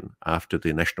coordination after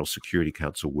the National Security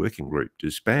Council Working Group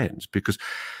disbands. Because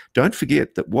don't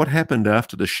forget that what happened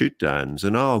after the shootdowns,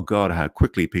 and oh God, how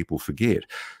quickly people forget,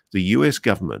 the US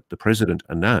government, the president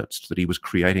announced that he was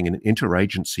creating an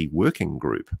interagency working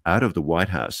group out of the White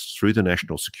House through the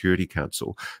National Security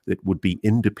Council that would be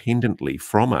independently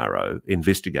from AARO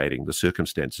investigating the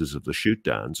circumstances of the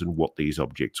shootdowns and what these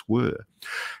objects were.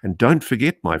 And don't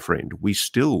forget, my friend, we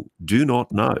still do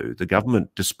not know. The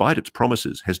government, despite its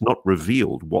promises, has not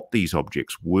revealed what these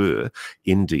objects were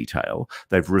in detail.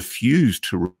 They've refused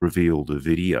to reveal the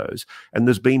videos, and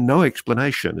there's been no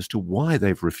explanation as to why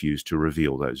they've refused to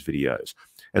reveal those videos.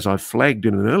 as I flagged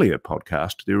in an earlier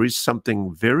podcast, there is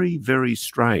something very, very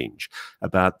strange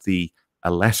about the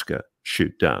Alaska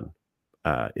shoot down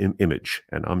image.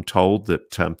 And I'm told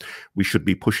that we should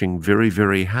be pushing very,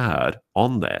 very hard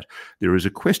on that. There is a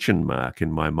question mark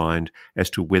in my mind as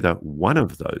to whether one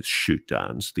of those shoot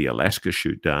downs, the Alaska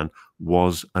shoot down,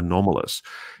 was anomalous.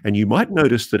 And you might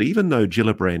notice that even though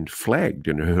Gillibrand flagged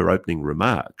in her opening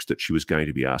remarks that she was going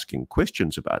to be asking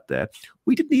questions about that,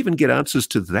 we didn't even get answers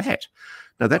to that.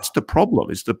 Now, that's the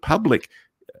problem, is the public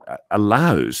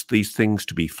allows these things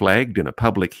to be flagged in a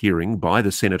public hearing by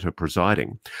the senator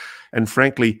presiding. And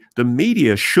frankly, the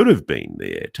media should have been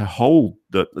there to hold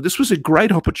this was a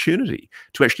great opportunity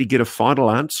to actually get a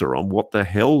final answer on what the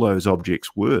hell those objects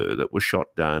were that were shot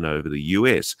down over the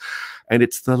US. And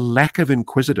it's the lack of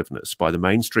inquisitiveness by the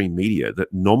mainstream media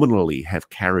that nominally have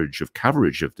coverage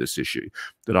of this issue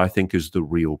that I think is the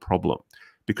real problem,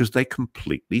 because they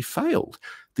completely failed.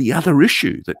 The other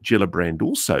issue that Gillibrand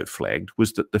also flagged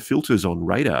was that the filters on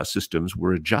radar systems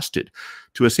were adjusted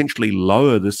to essentially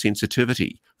lower the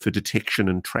sensitivity for detection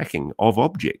and tracking of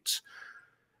objects.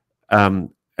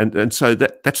 And so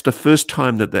that's the first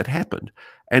time that happened.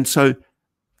 And so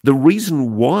the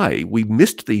reason why we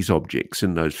missed these objects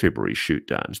in those February shoot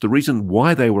downs, the reason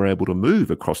why they were able to move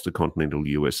across the continental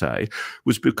USA,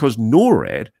 was because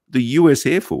NORAD, the US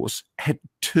Air Force, had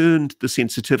turned the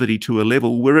sensitivity to a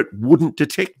level where it wouldn't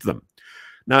detect them.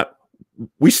 Now,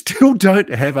 we still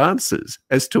don't have answers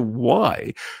as to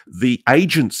why the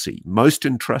agency most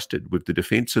entrusted with the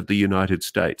defense of the United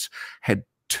States had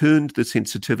turned the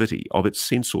sensitivity of its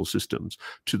sensor systems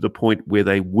to the point where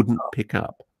they wouldn't pick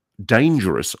up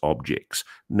dangerous objects,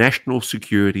 national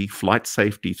security, flight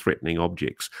safety threatening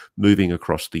objects moving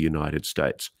across the United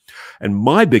States. And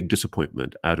my big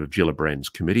disappointment out of Gillibrand's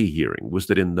committee hearing was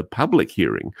that in the public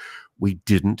hearing, we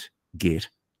didn't get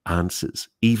answers,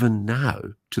 even now,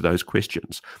 to those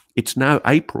questions. It's now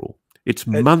April. It's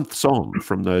months on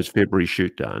from those February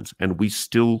shoot downs, and we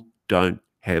still don't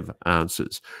have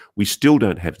answers. We still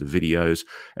don't have the videos,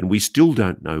 and we still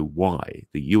don't know why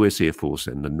the US Air Force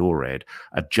and the NORAD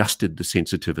adjusted the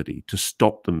sensitivity to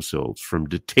stop themselves from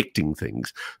detecting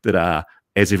things that are,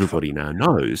 as everybody now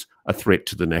knows, a threat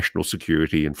to the national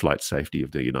security and flight safety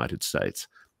of the United States.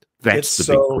 That's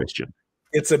the big question.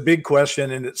 It's a big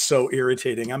question, and it's so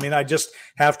irritating. I mean, I just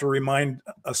have to remind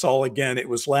us all again, it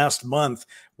was last month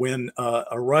when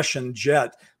a Russian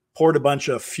jet poured a bunch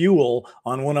of fuel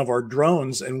on one of our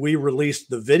drones, and we released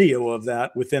the video of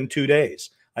that within 2 days,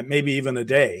 maybe even a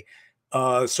day.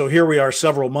 So here we are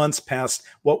several months past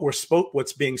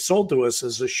what's being sold to us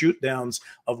as the shoot downs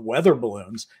of weather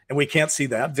balloons, and we can't see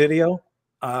that video.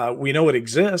 We know it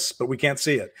exists, but we can't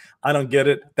see it. I don't get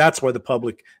it. That's why the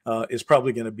public is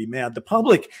probably going to be mad. The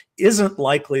public isn't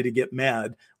likely to get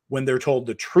mad when they're told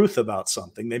the truth about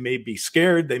something. They may be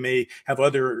scared, they may have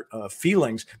other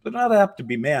feelings, but not apt to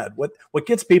be mad. What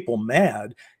gets people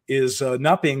mad is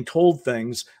not being told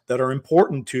things that are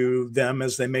important to them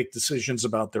as they make decisions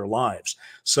about their lives.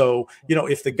 So,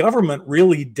 if the government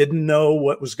really didn't know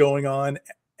what was going on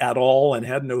at all and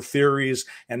had no theories,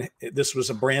 and this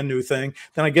was a brand new thing,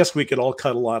 then I guess we could all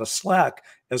cut a lot of slack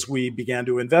as we began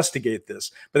to investigate this.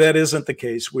 But that isn't the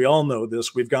case. We all know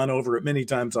this. We've gone over it many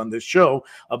times on this show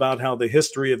about how the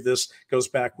history of this goes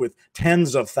back with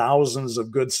tens of thousands of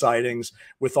good sightings,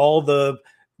 with all the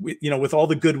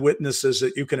good witnesses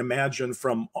that you can imagine,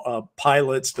 from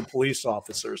pilots to police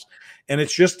officers. And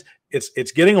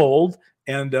it's getting old,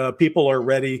 and people are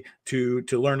ready to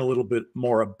learn a little bit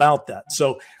more about that.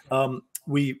 So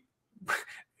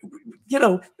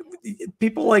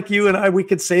people like you and I, we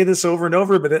could say this over and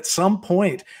over, but at some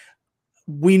point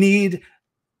we need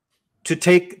to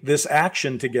take this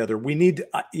action together. We need,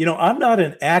 I'm not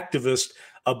an activist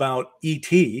about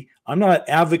ET. I'm not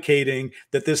advocating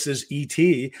that this is ET.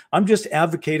 I'm just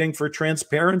advocating for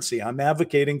transparency. I'm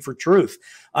advocating for truth.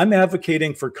 I'm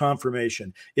advocating for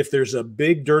confirmation. If there's a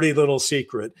big, dirty little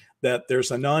secret that there's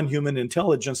a non-human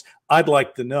intelligence, I'd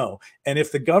like to know. And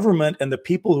if the government and the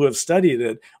people who have studied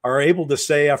it are able to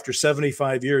say after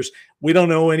 75 years, we don't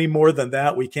know any more than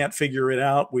that, we can't figure it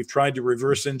out, we've tried to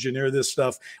reverse engineer this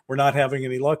stuff, we're not having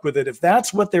any luck with it. If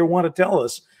that's what they want to tell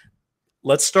us,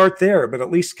 let's start there, but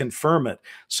at least confirm it.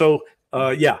 So,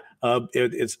 I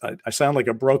sound like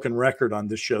a broken record on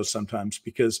this show sometimes,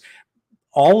 because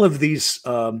all of these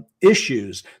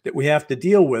issues that we have to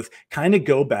deal with kind of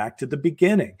go back to the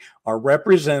beginning. Our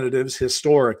representatives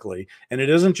historically, and it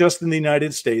isn't just in the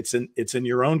United States, and it's in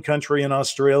your own country in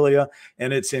Australia,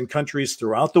 and it's in countries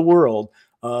throughout the world.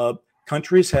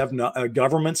 Governments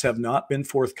have not been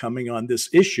forthcoming on this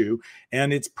issue,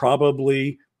 and it's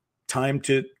probably time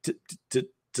to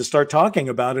to start talking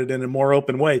about it in a more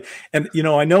open way. And, you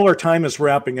know, I know our time is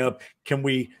wrapping up. Do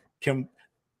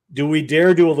we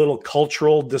dare do a little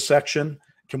cultural dissection?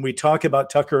 Can we talk about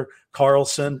Tucker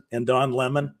Carlson and Don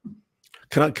Lemon?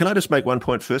 Can I just make one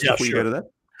point first before you go to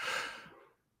that?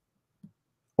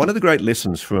 One of the great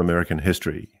lessons from American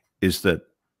history is that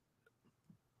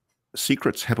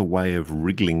secrets have a way of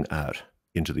wriggling out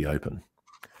into the open.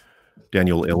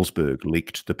 Daniel Ellsberg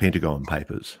leaked the Pentagon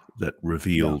Papers that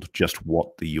revealed just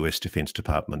what the US Defense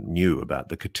Department knew about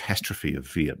the catastrophe of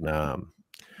Vietnam.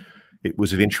 It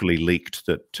was eventually leaked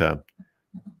that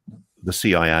the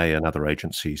CIA and other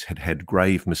agencies had had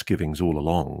grave misgivings all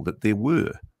along that there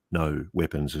were no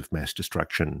weapons of mass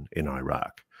destruction in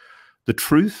Iraq. The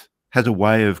truth has a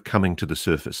way of coming to the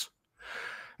surface.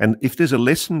 And if there's a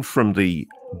lesson from the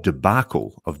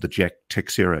debacle of the Jack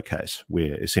Teixeira case,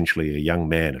 where essentially a young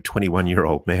man, a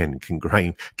 21-year-old man, can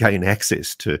gain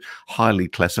access to highly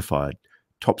classified,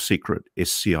 top-secret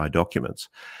SCI documents,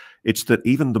 it's that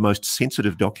even the most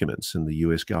sensitive documents in the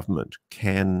US government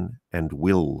can and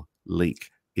will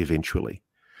leak eventually.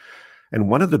 And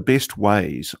one of the best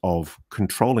ways of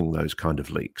controlling those kind of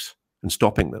leaks and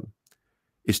stopping them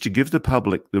is to give the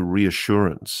public the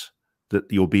reassurance that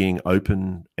you're being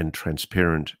open and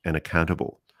transparent and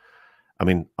accountable. I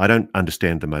mean, I don't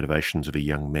understand the motivations of a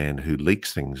young man who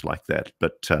leaks things like that,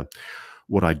 but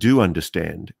what I do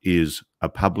understand is a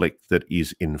public that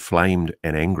is inflamed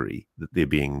and angry that they're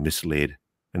being misled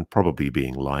and probably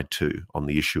being lied to on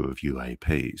the issue of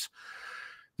UAPs.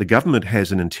 The government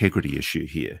has an integrity issue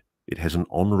here. It has an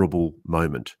honourable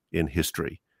moment in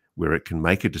history where it can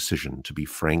make a decision to be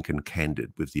frank and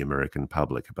candid with the American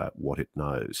public about what it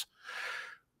knows.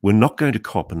 We're not going to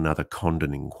cop another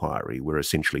Condon inquiry where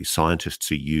essentially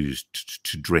scientists are used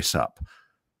to dress up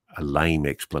a lame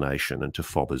explanation and to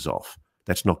fob us off.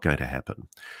 That's not going to happen.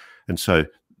 And so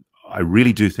I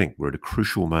really do think we're at a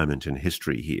crucial moment in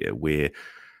history here where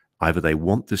either they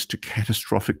want this to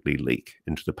catastrophically leak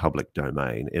into the public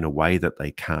domain in a way that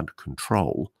they can't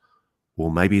control,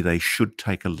 or maybe they should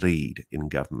take a lead in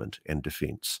government and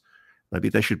defence. Maybe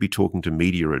they should be talking to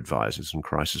media advisors and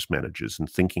crisis managers and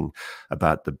thinking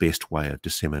about the best way of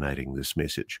disseminating this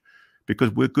message.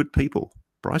 Because we're good people.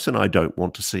 Bryce and I don't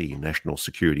want to see national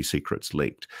security secrets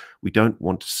leaked. We don't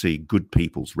want to see good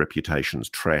people's reputations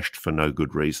trashed for no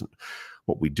good reason.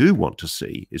 What we do want to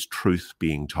see is truth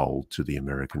being told to the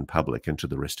American public and to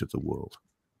the rest of the world.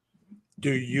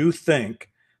 Do you think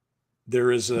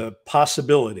there is a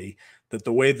possibility that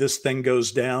the way this thing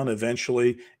goes down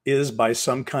eventually is by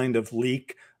some kind of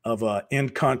leak of an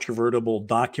incontrovertible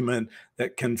document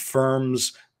that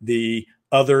confirms the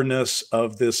otherness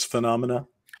of this phenomena?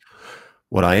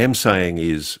 What I am saying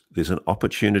is there's an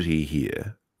opportunity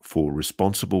here for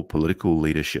responsible political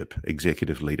leadership,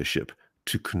 executive leadership,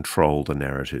 to control the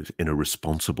narrative in a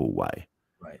responsible way.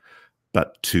 Right.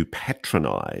 But to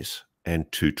patronize and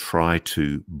to try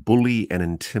to bully and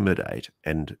intimidate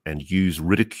and use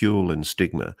ridicule and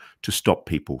stigma to stop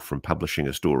people from publishing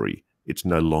a story, it's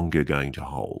no longer going to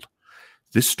hold.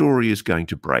 This story is going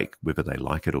to break whether they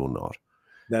like it or not.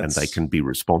 And they can be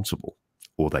responsible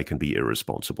or they can be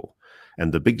irresponsible.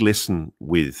 And the big lesson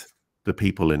with the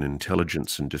people in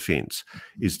intelligence and defense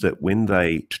is that when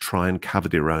they, to try and cover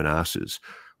their own asses,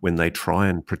 when they try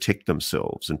and protect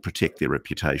themselves and protect their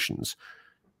reputations,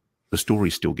 the story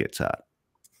still gets out.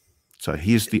 So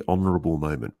here's the honourable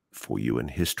moment for you in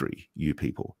history, you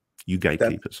people, you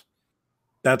gatekeepers.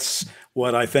 That's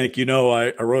what I think. You know,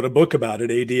 I wrote a book about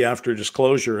it, AD After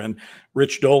Disclosure, and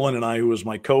Rich Dolan and I, who was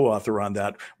my co-author on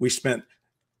that, we spent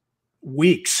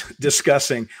weeks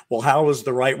discussing, well, how is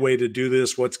the right way to do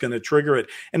this? What's going to trigger it?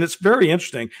 And it's very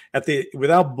interesting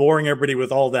without boring everybody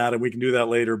with all that, and we can do that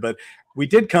later, but we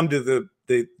did come to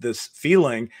this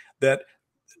feeling that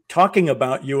talking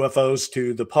about UFOs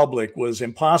to the public was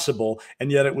impossible,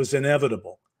 and yet it was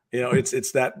inevitable. You know,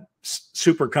 it's that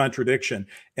super contradiction.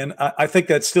 And I think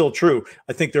that's still true.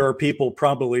 I think there are people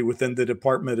probably within the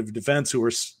Department of Defense who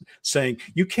are saying,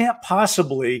 you can't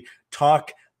possibly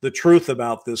talk the truth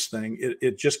about this thing.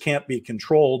 It just can't be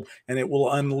controlled, and it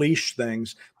will unleash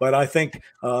things. But I think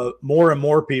more and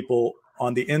more people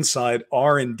on the inside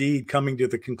are indeed coming to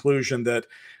the conclusion that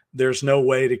there's no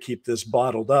way to keep this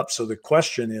bottled up. So the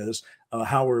question is,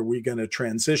 how are we going to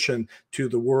transition to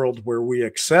the world where we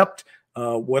accept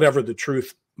whatever the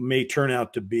truth may turn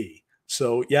out to be?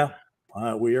 So yeah,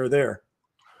 we are there.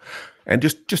 And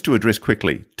just to address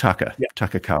quickly, Tucker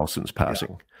Carlson's passing.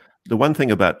 Yeah. The one thing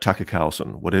about Tucker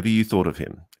Carlson, whatever you thought of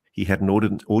him, he had an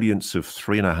audience of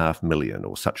 3.5 million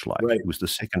or such like. Right. It was the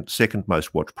second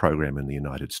most watched program in the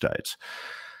United States.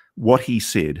 What he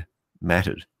said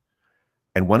mattered.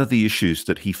 And one of the issues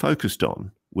that he focused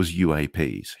on was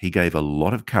UAPs. He gave a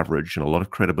lot of coverage and a lot of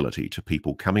credibility to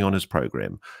people coming on his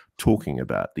program talking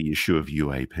about the issue of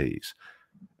UAPs.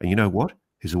 And you know what?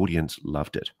 His audience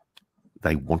loved it.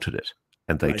 They wanted it.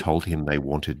 And they told him they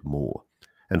wanted more.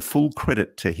 And full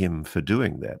credit to him for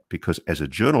doing that, because as a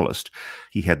journalist,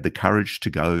 he had the courage to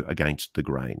go against the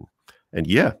grain. And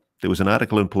yeah, there was an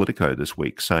article in Politico this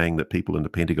week saying that people in the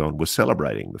Pentagon were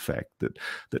celebrating the fact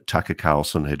that Tucker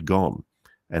Carlson had gone.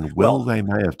 And they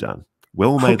may have done. They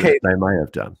may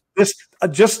have done.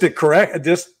 Just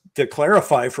to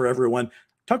clarify for everyone,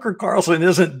 Tucker Carlson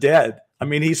isn't dead. I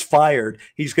mean, he's fired.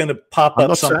 He's going to pop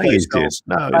up someplace else.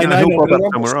 No, he'll pop up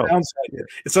somewhere else.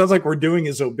 It sounds like we're doing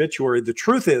his obituary. The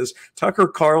truth is, Tucker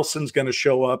Carlson's going to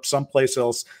show up someplace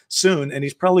else soon, and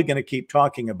he's probably going to keep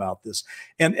talking about this.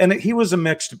 And he was a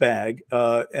mixed bag,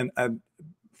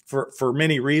 for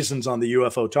many reasons on the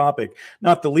UFO topic,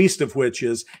 not the least of which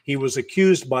is he was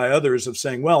accused by others of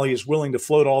saying, well, he's willing to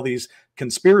float all these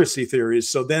conspiracy theories.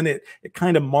 So then it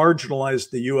kind of marginalized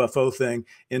the UFO thing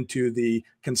into the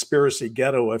conspiracy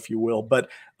ghetto, if you will. But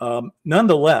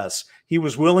nonetheless, he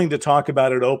was willing to talk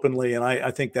about it openly, and I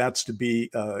think that's to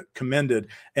be commended.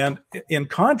 And in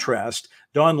contrast,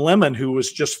 Don Lemon, who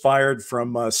was just fired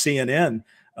from CNN,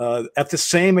 at the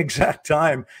same exact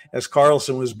time as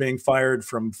Carlson was being fired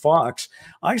from Fox,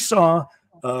 I saw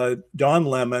Don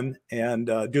Lemon and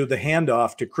do the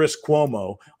handoff to Chris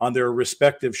Cuomo on their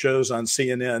respective shows on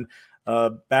CNN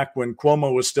back when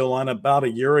Cuomo was still on, about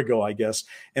a year ago, I guess.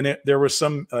 And there was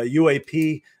some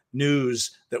UAP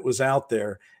news that was out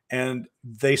there, and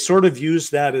they sort of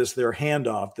used that as their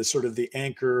handoff, the sort of the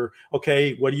anchor.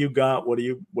 Okay, what do you got? What are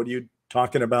you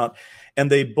talking about? And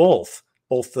they both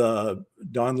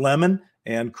Don Lemon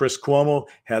and Chris Cuomo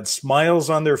had smiles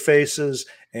on their faces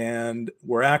and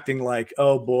were acting like,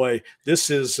 oh boy, this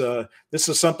is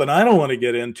something I don't want to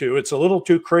get into. It's a little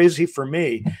too crazy for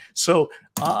me. So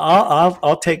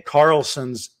I'll take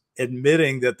Carlson's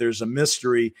admitting that there's a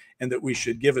mystery and that we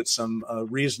should give it some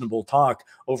reasonable talk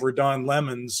over Don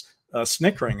Lemon's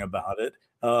snickering about it.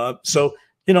 So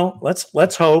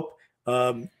let's hope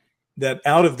that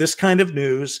out of this kind of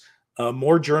news,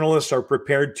 more journalists are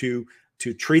prepared to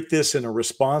treat this in a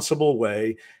responsible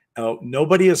way.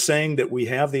 Nobody is saying that we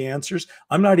have the answers.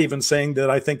 I'm not even saying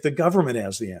that I think the government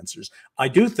has the answers. I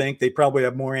do think they probably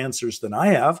have more answers than I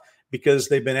have, because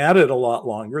they've been at it a lot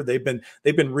longer. They've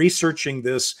been researching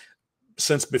this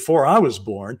since before I was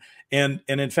born. And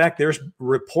in fact, there's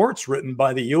reports written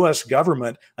by the US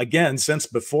government, again, since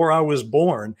before I was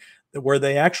born, where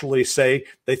they actually say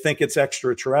they think it's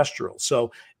extraterrestrial.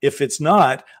 So if it's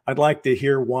not, I'd like to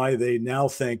hear why they now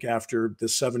think, after the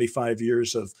 75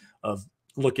 years of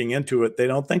looking into it, they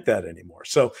don't think that anymore.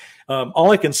 So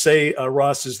all I can say,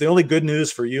 Ross, is the only good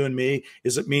news for you and me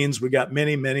is it means we got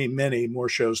many, many, many more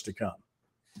shows to come.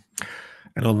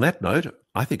 And on that note,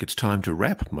 I think it's time to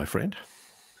wrap, my friend.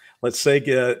 Let's say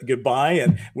goodbye,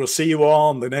 and we'll see you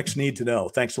all on the next Need to Know.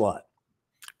 Thanks a lot.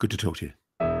 Good to talk to you.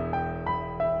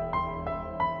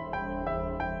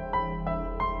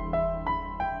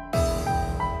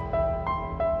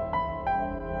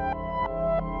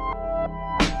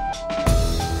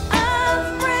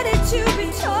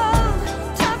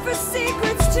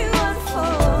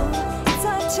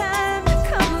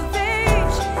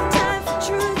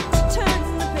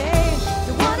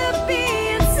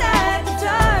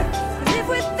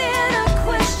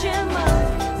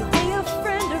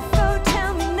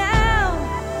 Tell me now.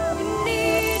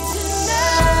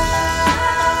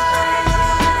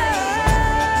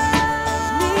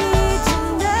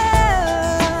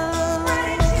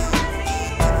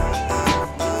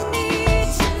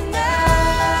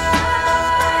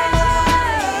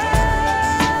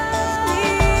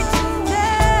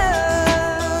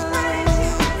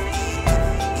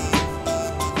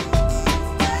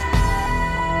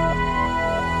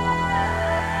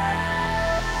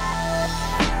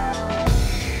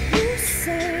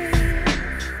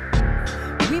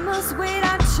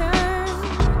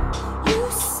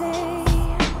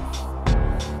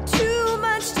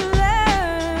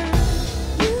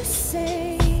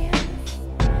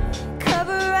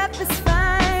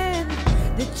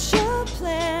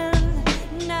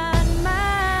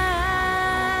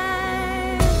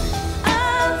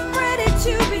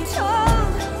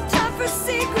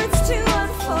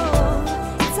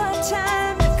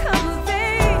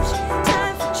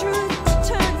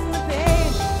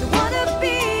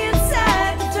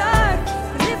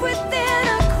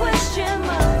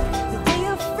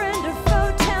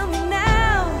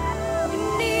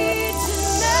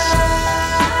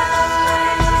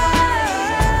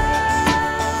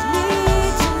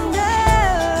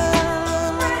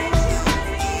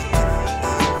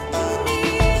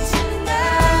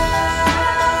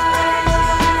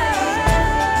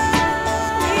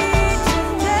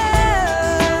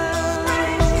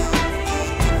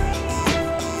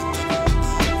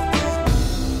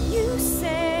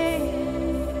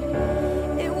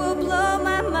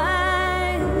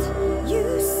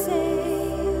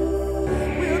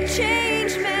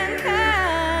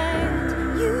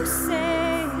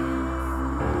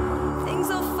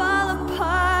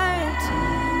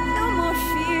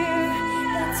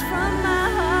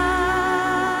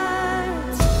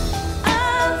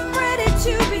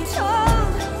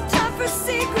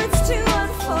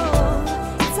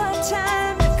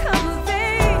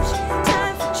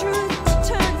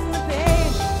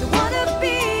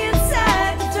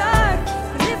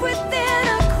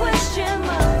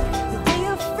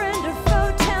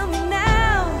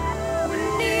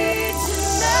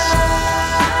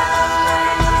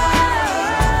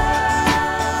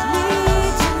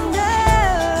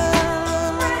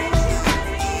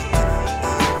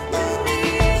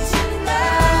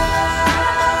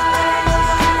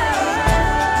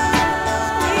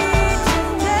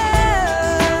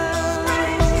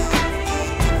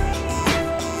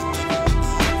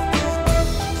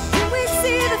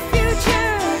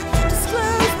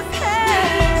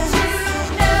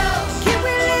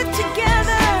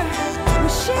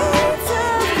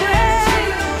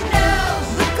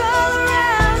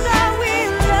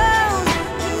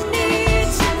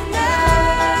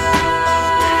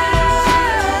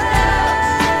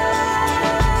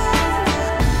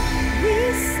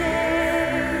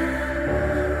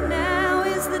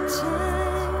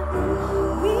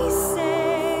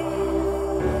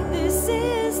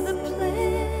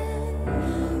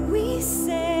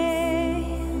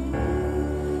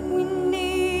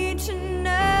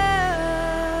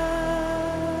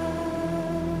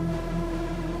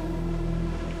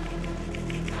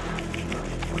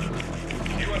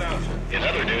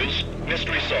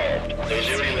 Mystery solved. Those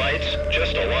eerie lights,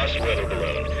 just a lost weather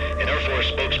balloon. An Air Force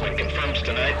spokesman confirms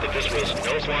tonight that this was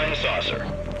no flying saucer.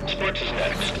 Sports is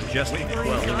next. Just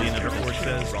 12 million Air Force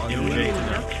says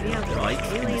UAP lights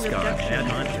in the sky. At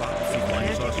hunt,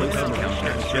 flying saucer. Close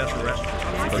encounter. Just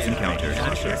close encounter.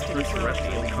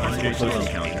 Extraterrestrial conjugate close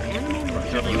encounter.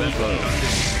 UFO.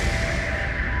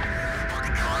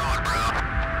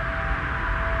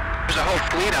 There's a whole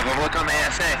fleet of them. Look on the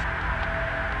ASA.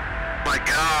 My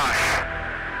gosh.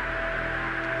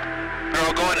 They're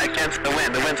all going against the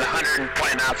wind. The wind's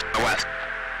 120 knots from the west.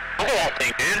 Look at that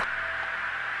thing, dude.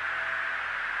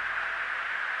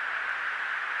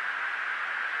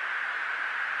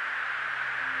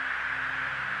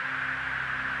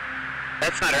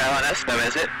 That's not our LNS though,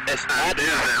 is it? It's not. That is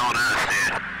the LNS,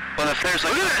 dude. Well, if there's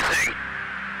like... Look at that thing.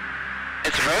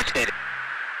 It's rotating.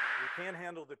 We can't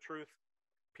handle the truth.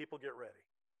 People get ready.